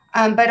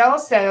 But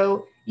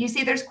also, you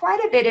see there's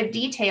quite a bit of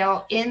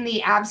detail in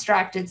the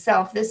abstract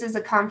itself. This is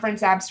a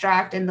conference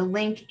abstract, and the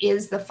link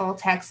is the full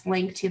text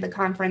link to the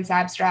conference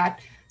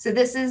abstract. So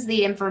this is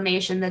the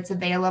information that's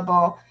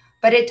available,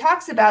 but it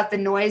talks about the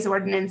noise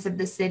ordinance of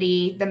the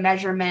city, the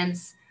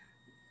measurements,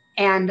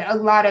 and a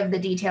lot of the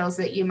details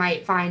that you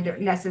might find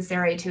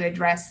necessary to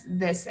address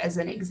this as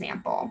an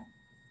example.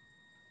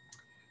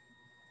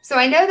 So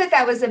I know that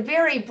that was a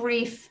very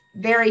brief,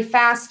 very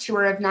fast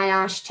tour of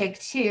NIOSH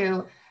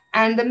TIC2.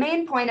 And the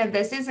main point of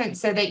this isn't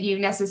so that you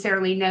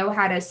necessarily know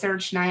how to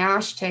search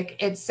NIOSH TIC.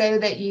 It's so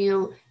that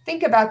you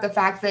think about the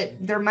fact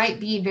that there might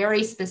be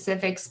very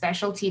specific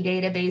specialty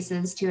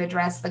databases to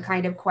address the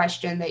kind of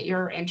question that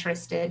you're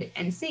interested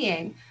in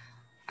seeing.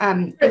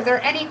 If there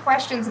are any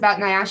questions about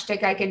NIOSH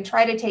TIC, I can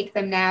try to take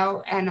them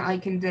now, and I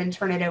can then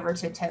turn it over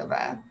to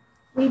Tova.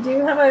 We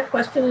do have a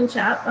question in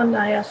chat on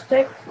NIOSH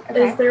TIC.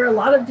 Okay. Is there a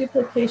lot of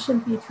duplication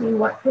between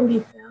what can be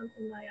found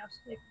in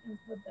NIOSH TIC and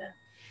PubMed?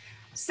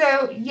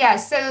 So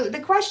yes, so the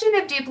question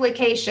of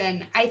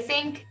duplication, I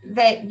think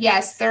that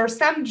yes, there are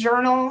some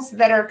journals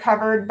that are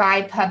covered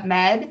by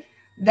PubMed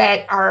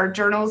that are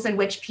journals in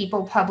which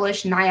people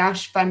publish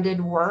NIOSH funded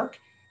work.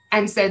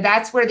 And so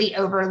that's where the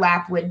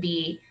overlap would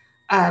be.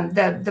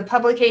 The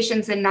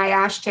publications in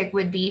NIOSH TIC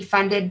would be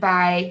funded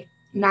by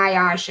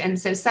NIOSH. And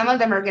so some of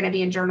them are going to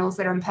be in journals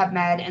that are in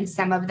PubMed, and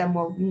some of them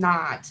will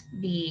not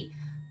be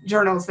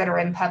journals that are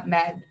in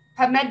PubMed.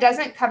 PubMed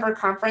doesn't cover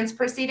conference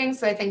proceedings,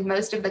 so I think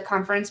most of the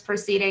conference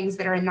proceedings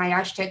that are in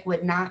NIOSH TIC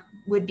would not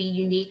be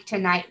unique to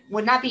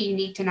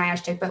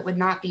NIOSH TIC, but would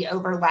not be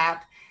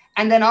overlap.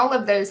 And then all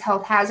of those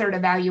health hazard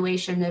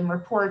evaluation and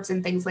reports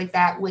and things like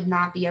that would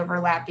not be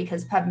overlap,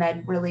 because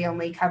PubMed really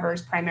only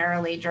covers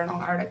primarily journal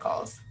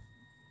articles.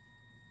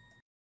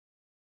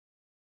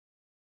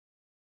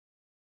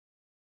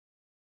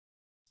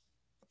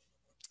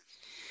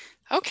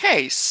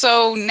 Okay,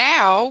 so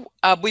now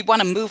we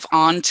want to move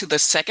on to the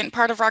second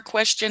part of our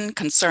question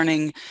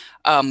concerning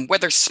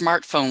whether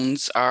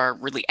smartphones are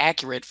really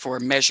accurate for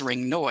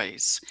measuring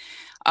noise.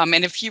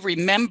 And if you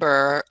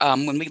remember,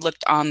 when we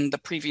looked on the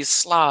previous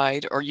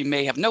slide, or you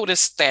may have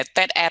noticed that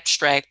that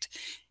abstract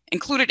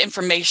included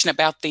information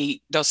about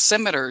the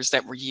dosimeters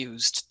that were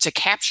used to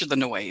capture the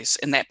noise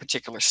in that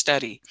particular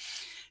study.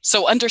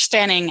 So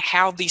understanding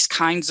how these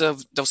kinds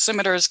of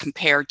dosimeters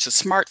compare to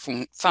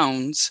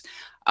smartphones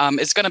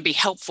is going to be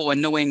helpful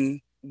in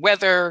knowing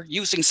whether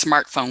using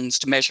smartphones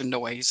to measure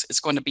noise is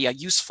going to be a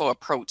useful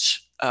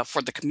approach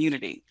for the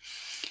community.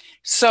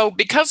 So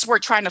because we're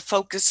trying to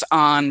focus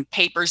on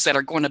papers that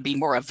are going to be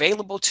more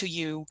available to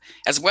you,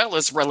 as well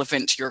as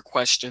relevant to your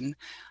question,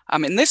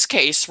 in this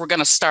case, we're going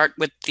to start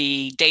with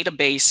the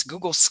database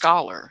Google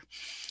Scholar.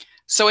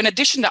 So in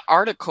addition to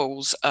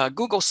articles,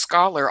 Google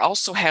Scholar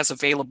also has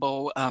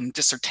available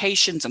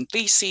dissertations and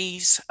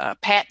theses,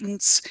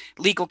 patents,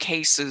 legal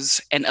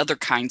cases, and other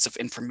kinds of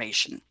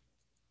information.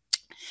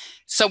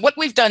 So what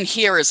we've done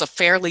here is a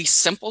fairly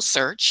simple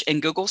search in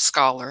Google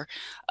Scholar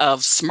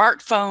of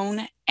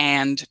smartphone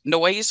and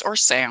noise or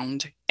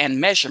sound and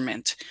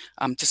measurement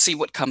to see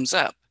what comes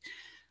up.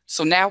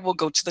 So now we'll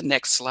go to the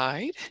next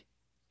slide.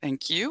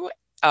 Thank you.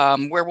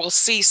 where we'll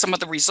see some of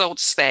the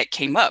results that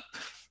came up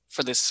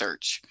for this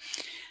search.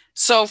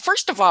 So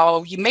first of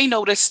all, you may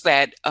notice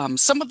that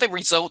some of the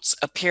results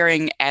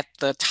appearing at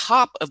the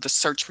top of the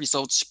search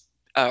results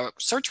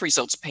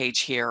page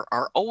here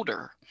are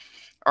older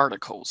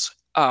articles.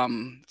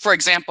 For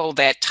example,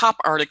 that top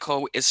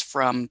article is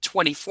from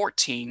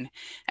 2014,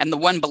 and the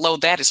one below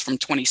that is from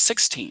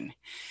 2016.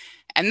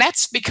 And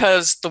that's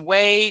because the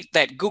way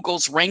that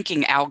Google's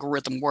ranking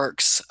algorithm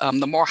works,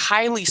 the more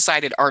highly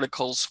cited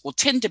articles will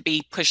tend to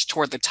be pushed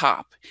toward the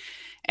top.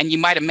 And you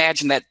might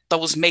imagine that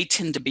those may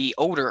tend to be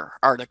older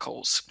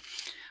articles.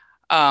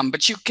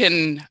 But you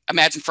can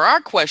imagine for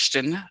our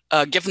question,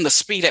 given the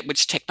speed at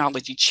which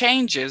technology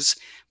changes,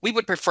 we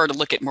would prefer to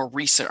look at more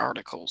recent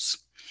articles.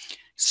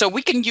 So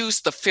we can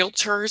use the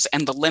filters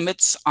and the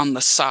limits on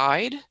the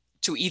side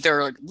to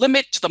either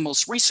limit to the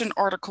most recent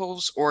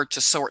articles or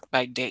to sort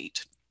by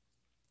date.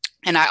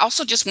 And I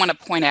also just want to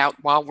point out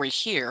while we're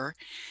here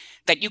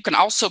that you can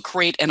also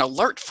create an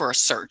alert for a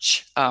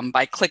search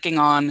by clicking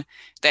on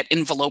that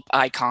envelope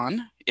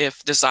icon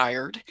if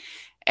desired,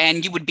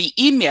 and you would be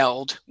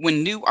emailed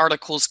when new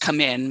articles come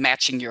in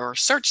matching your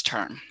search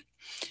term.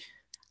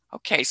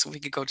 Okay, so we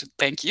could go to,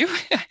 thank you.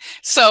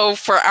 So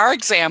for our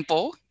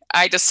example,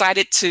 I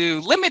decided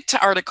to limit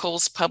to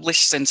articles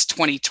published since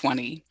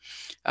 2020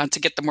 to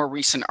get the more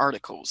recent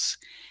articles.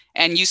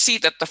 And you see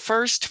that the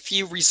first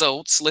few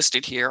results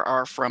listed here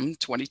are from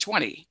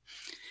 2020.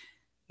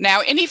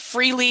 Now, any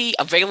freely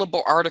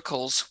available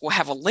articles will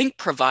have a link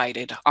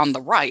provided on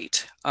the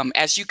right,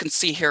 as you can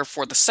see here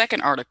for the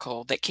second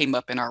article that came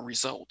up in our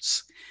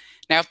results.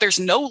 Now, if there's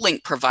no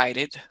link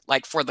provided,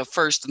 like for the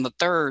first and the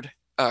third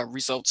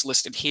results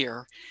listed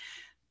here,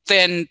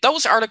 then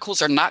those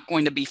articles are not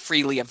going to be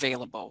freely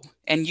available,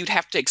 and you'd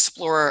have to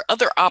explore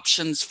other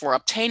options for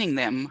obtaining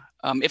them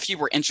if you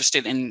were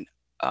interested in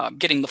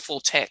getting the full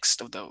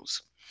text of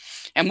those.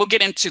 And we'll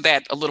get into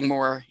that a little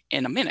more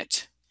in a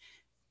minute.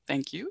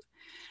 Thank you.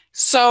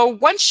 So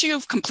once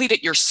you've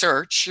completed your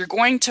search, you're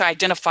going to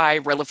identify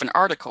relevant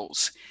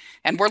articles.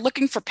 And we're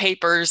looking for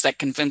papers that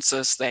convince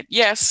us that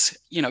yes,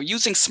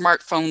 using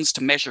smartphones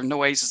to measure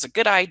noise is a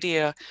good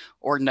idea,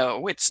 or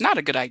no, it's not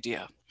a good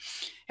idea.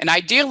 And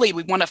ideally,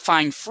 we want to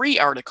find free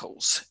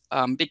articles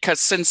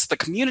because since the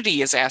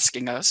community is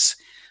asking us,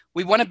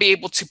 we want to be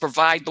able to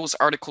provide those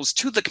articles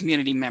to the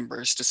community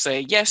members to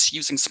say, yes,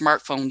 using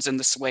smartphones in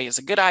this way is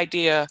a good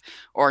idea,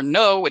 or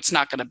no, it's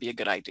not going to be a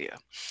good idea.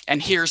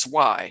 And here's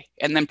why,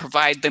 and then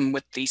provide them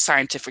with the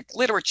scientific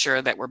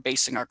literature that we're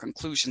basing our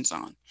conclusions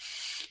on.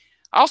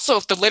 Also,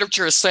 if the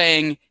literature is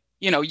saying,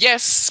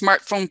 yes,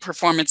 smartphone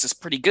performance is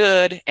pretty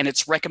good, and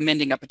it's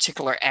recommending a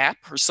particular app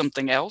or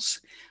something else,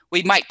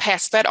 we might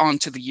pass that on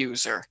to the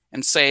user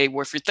and say,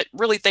 well, if you're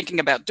really thinking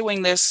about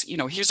doing this,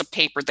 here's a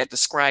paper that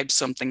describes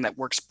something that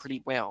works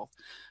pretty well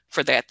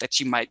for that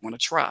you might want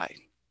to try.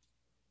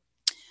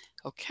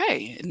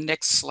 Okay,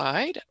 next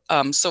slide.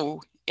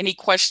 So any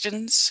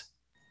questions?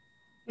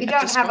 We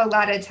don't have a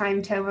lot of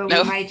time, Tova.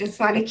 No? We might just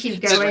want to keep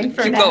going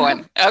for now. Keep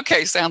going.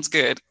 Okay, sounds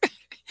good.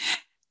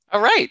 All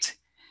right.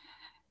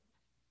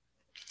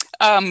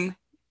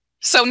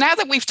 So now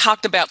that we've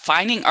talked about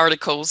finding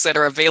articles that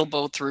are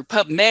available through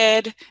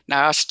PubMed,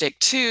 NIOSH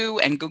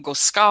DIC2, and Google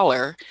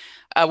Scholar,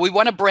 we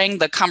want to bring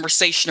the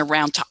conversation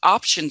around to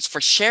options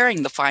for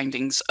sharing the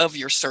findings of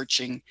your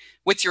searching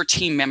with your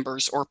team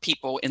members or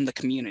people in the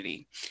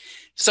community.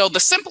 So the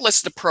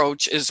simplest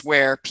approach is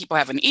where people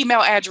have an email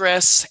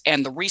address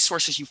and the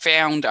resources you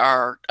found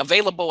are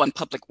available on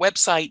public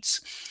websites.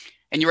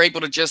 And you're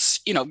able to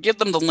just, give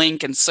them the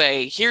link and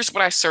say, here's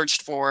what I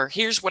searched for,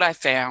 here's what I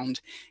found,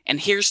 and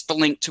here's the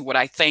link to what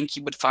I think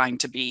you would find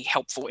to be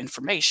helpful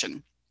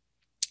information.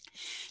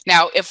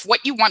 Now, if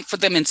what you want for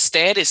them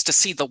instead is to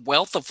see the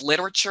wealth of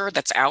literature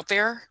that's out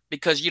there,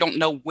 because you don't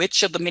know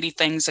which of the many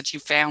things that you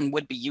found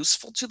would be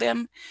useful to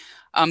them,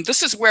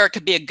 this is where it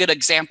could be a good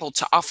example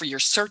to offer your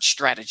search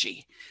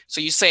strategy. So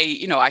you say,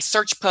 I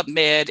searched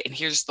PubMed, and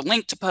here's the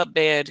link to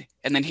PubMed,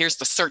 and then here's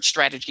the search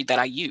strategy that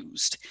I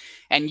used.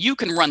 And you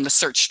can run the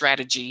search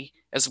strategy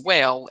as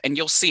well, and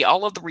you'll see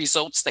all of the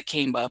results that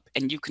came up,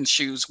 and you can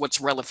choose what's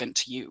relevant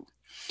to you.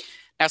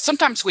 Now,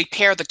 sometimes we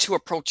pair the two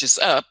approaches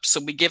up, so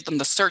we give them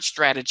the search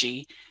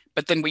strategy,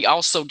 but then we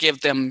also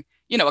give them,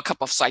 a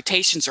couple of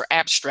citations or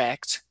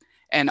abstracts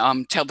and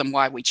tell them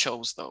why we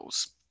chose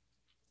those.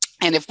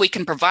 And if we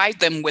can provide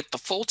them with the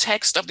full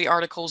text of the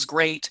articles,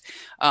 great.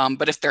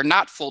 But if they're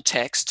not full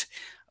text,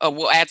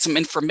 we'll add some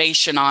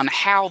information on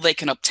how they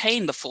can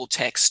obtain the full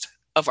text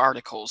of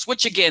articles,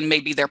 which again, may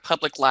be their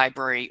public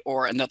library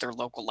or another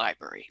local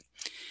library.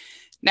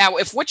 Now,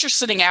 if what you're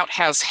sending out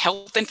has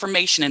health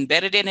information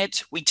embedded in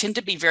it, we tend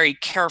to be very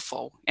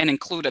careful and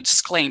include a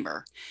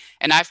disclaimer.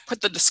 And I've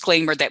put the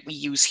disclaimer that we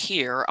use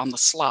here on the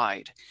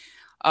slide.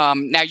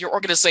 Now, your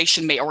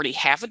organization may already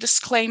have a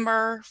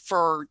disclaimer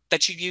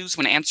that you use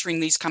when answering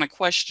these kind of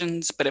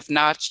questions, but if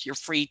not, you're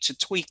free to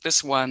tweak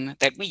this one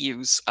that we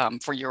use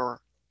for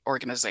your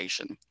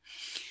organization.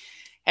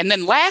 And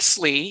then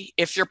lastly,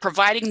 if you're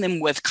providing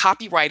them with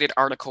copyrighted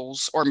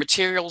articles or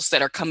materials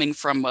that are coming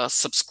from a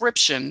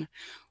subscription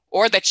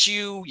or that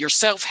you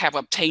yourself have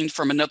obtained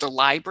from another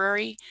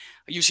library,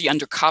 usually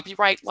under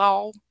copyright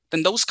law,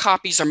 then those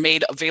copies are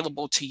made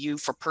available to you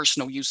for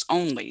personal use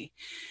only.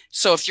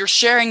 So if you're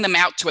sharing them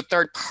out to a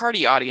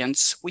third-party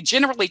audience, we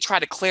generally try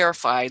to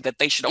clarify that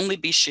they should only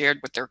be shared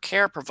with their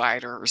care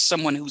provider or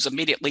someone who's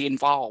immediately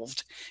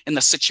involved in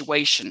the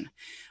situation,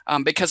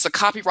 because the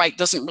copyright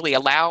doesn't really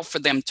allow for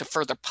them to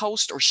further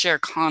post or share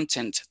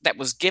content that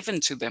was given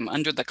to them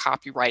under the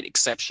copyright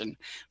exception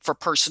for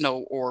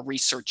personal or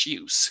research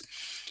use.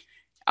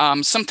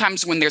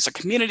 Sometimes when there's a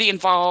community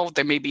involved,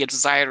 there may be a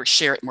desire to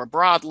share it more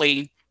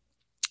broadly.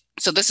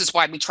 So this is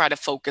why we try to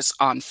focus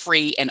on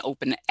free and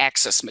open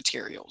access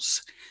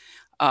materials.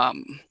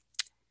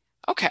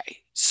 Okay,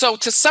 so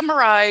to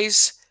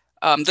summarize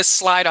this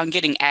slide on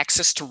getting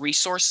access to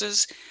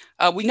resources,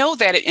 we know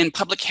that in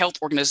public health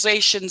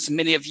organizations,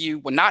 many of you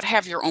will not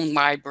have your own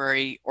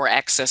library or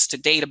access to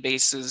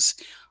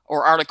databases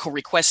or article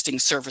requesting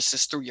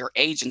services through your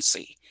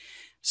agency.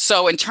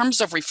 So in terms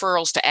of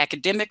referrals to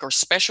academic or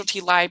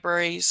specialty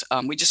libraries,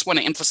 we just want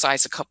to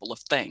emphasize a couple of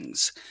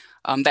things.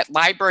 That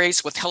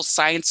libraries with health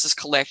sciences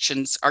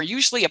collections are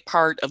usually a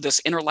part of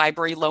this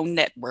interlibrary loan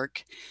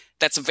network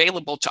that's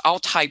available to all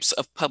types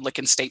of public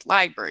and state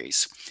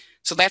libraries.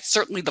 So that's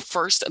certainly the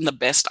first and the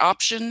best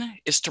option,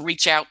 is to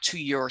reach out to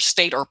your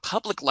state or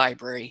public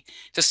library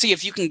to see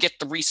if you can get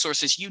the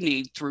resources you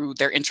need through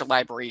their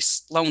interlibrary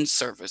loan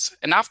service.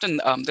 And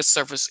often this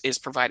service is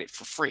provided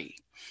for free.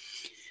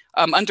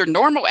 Under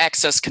normal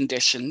access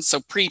conditions, so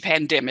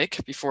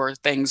pre-pandemic, before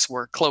things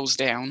were closed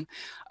down,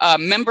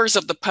 members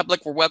of the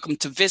public were welcome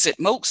to visit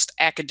most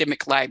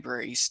academic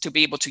libraries to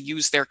be able to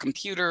use their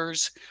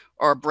computers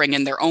or bring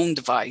in their own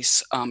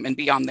device and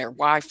be on their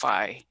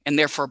Wi-Fi, and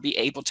therefore be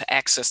able to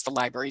access the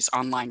library's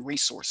online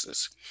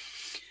resources.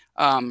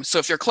 So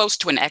if you're close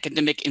to an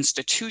academic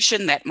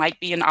institution, that might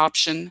be an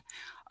option.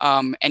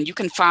 And you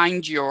can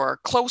find your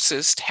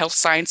closest health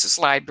sciences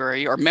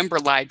library or member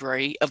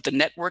library of the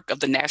network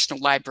of the National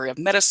Library of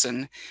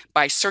Medicine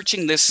by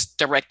searching this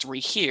directory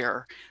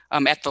here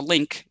at the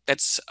link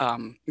that's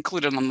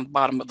included on the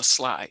bottom of the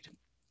slide.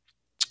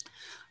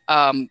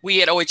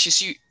 We at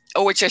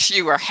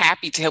OHSU are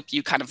happy to help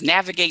you kind of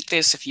navigate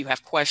this if you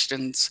have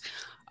questions.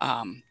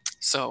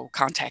 So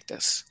contact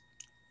us.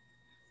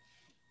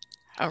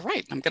 All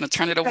right, I'm going to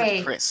turn it over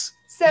to Chris.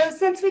 So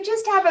since we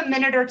just have a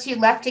minute or two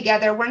left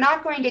together, we're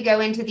not going to go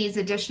into these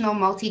additional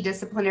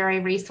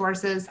multidisciplinary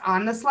resources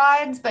on the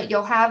slides, but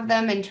you'll have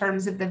them in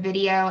terms of the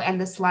video and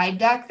the slide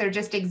deck. They're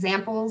just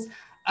examples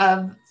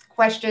of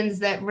questions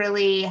that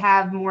really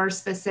have more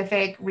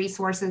specific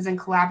resources and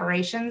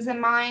collaborations in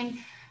mind.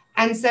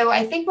 And so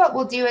I think what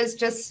we'll do is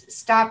just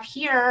stop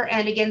here.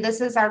 And again, this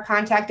is our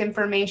contact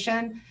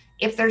information.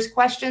 If there's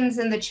questions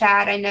in the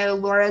chat, I know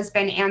Laura's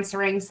been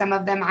answering some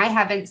of them. I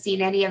haven't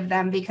seen any of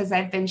them because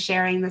I've been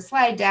sharing the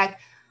slide deck,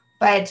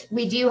 but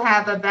we do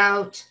have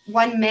about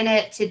 1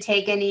 minute to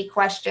take any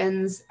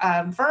questions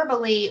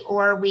verbally,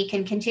 or we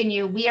can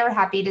continue. We are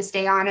happy to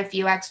stay on a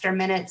few extra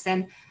minutes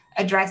and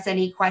address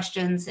any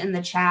questions in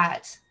the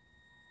chat.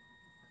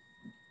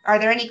 Are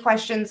there any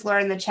questions,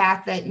 Laura, in the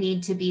chat that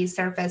need to be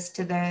surfaced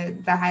to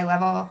the high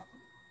level?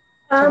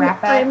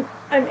 I'm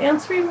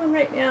answering one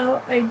right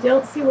now. I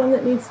don't see one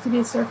that needs to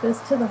be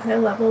surfaced to the high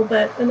level,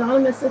 but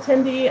anonymous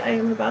attendee, I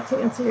am about to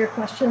answer your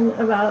question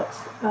about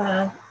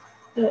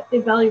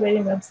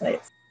evaluating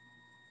websites.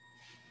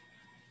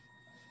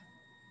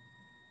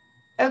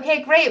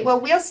 Okay, great.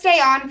 Well, we'll stay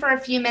on for a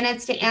few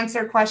minutes to answer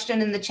a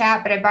question in the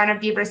chat, but I want to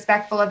be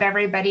respectful of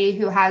everybody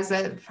who has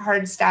a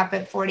hard stop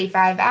at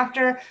 45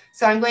 after.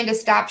 So I'm going to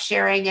stop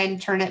sharing and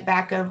turn it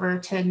back over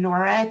to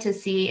Nora to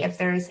see if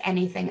there's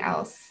anything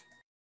else.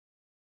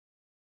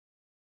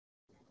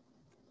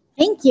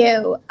 Thank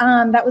you.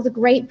 That was a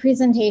great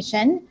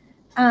presentation.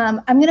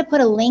 I'm going to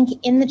put a link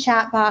in the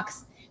chat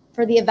box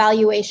for the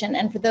evaluation.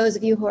 And for those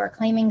of you who are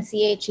claiming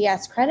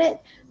CHES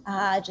credit,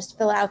 just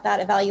fill out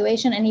that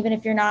evaluation. And even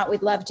if you're not,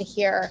 we'd love to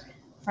hear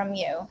from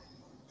you.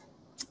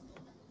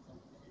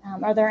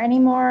 Are there any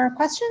more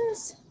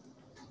questions?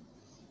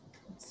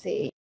 Let's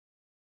see.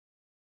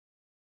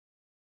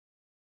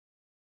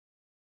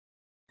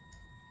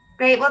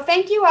 Great. Well,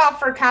 thank you all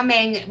for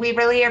coming. We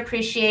really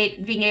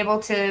appreciate being able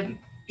to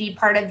be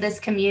part of this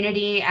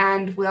community,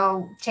 and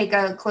we'll take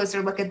a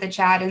closer look at the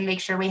chat and make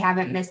sure we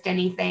haven't missed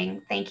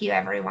anything. Thank you,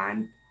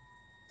 everyone.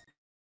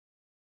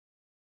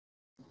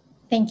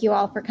 Thank you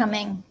all for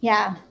coming.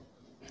 Yeah.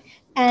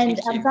 And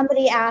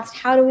somebody asked,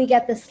 how do we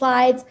get the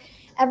slides?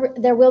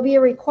 There will be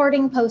a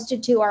recording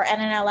posted to our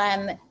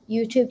NNLM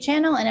YouTube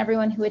channel, and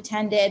everyone who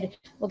attended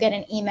will get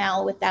an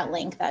email with that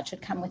link. That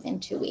should come within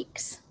 2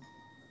 weeks.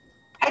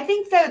 I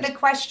think the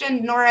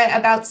question, Nora,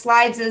 about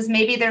slides is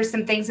maybe there's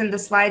some things in the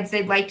slides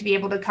they'd like to be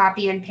able to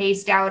copy and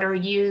paste out or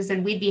use,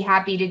 and we'd be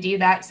happy to do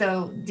that.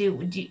 So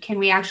can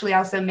we actually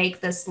also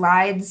make the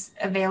slides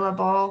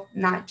available,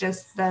 not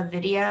just the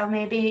video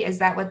maybe? Is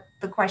that what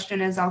the question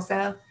is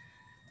also?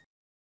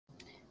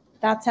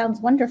 That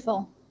sounds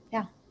wonderful.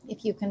 Yeah,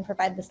 if you can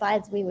provide the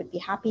slides, we would be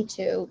happy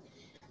to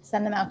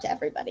send them out to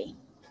everybody.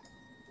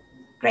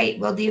 Great,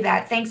 we'll do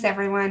that. Thanks,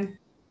 everyone.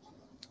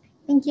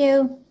 Thank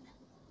you.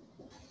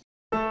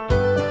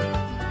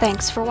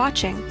 Thanks for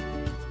watching.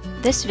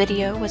 This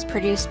video was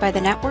produced by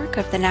the network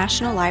of the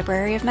National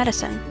Library of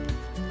Medicine.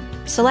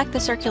 Select the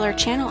circular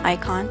channel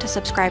icon to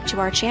subscribe to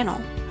our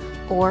channel,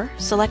 or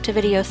select a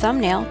video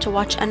thumbnail to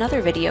watch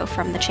another video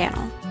from the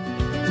channel.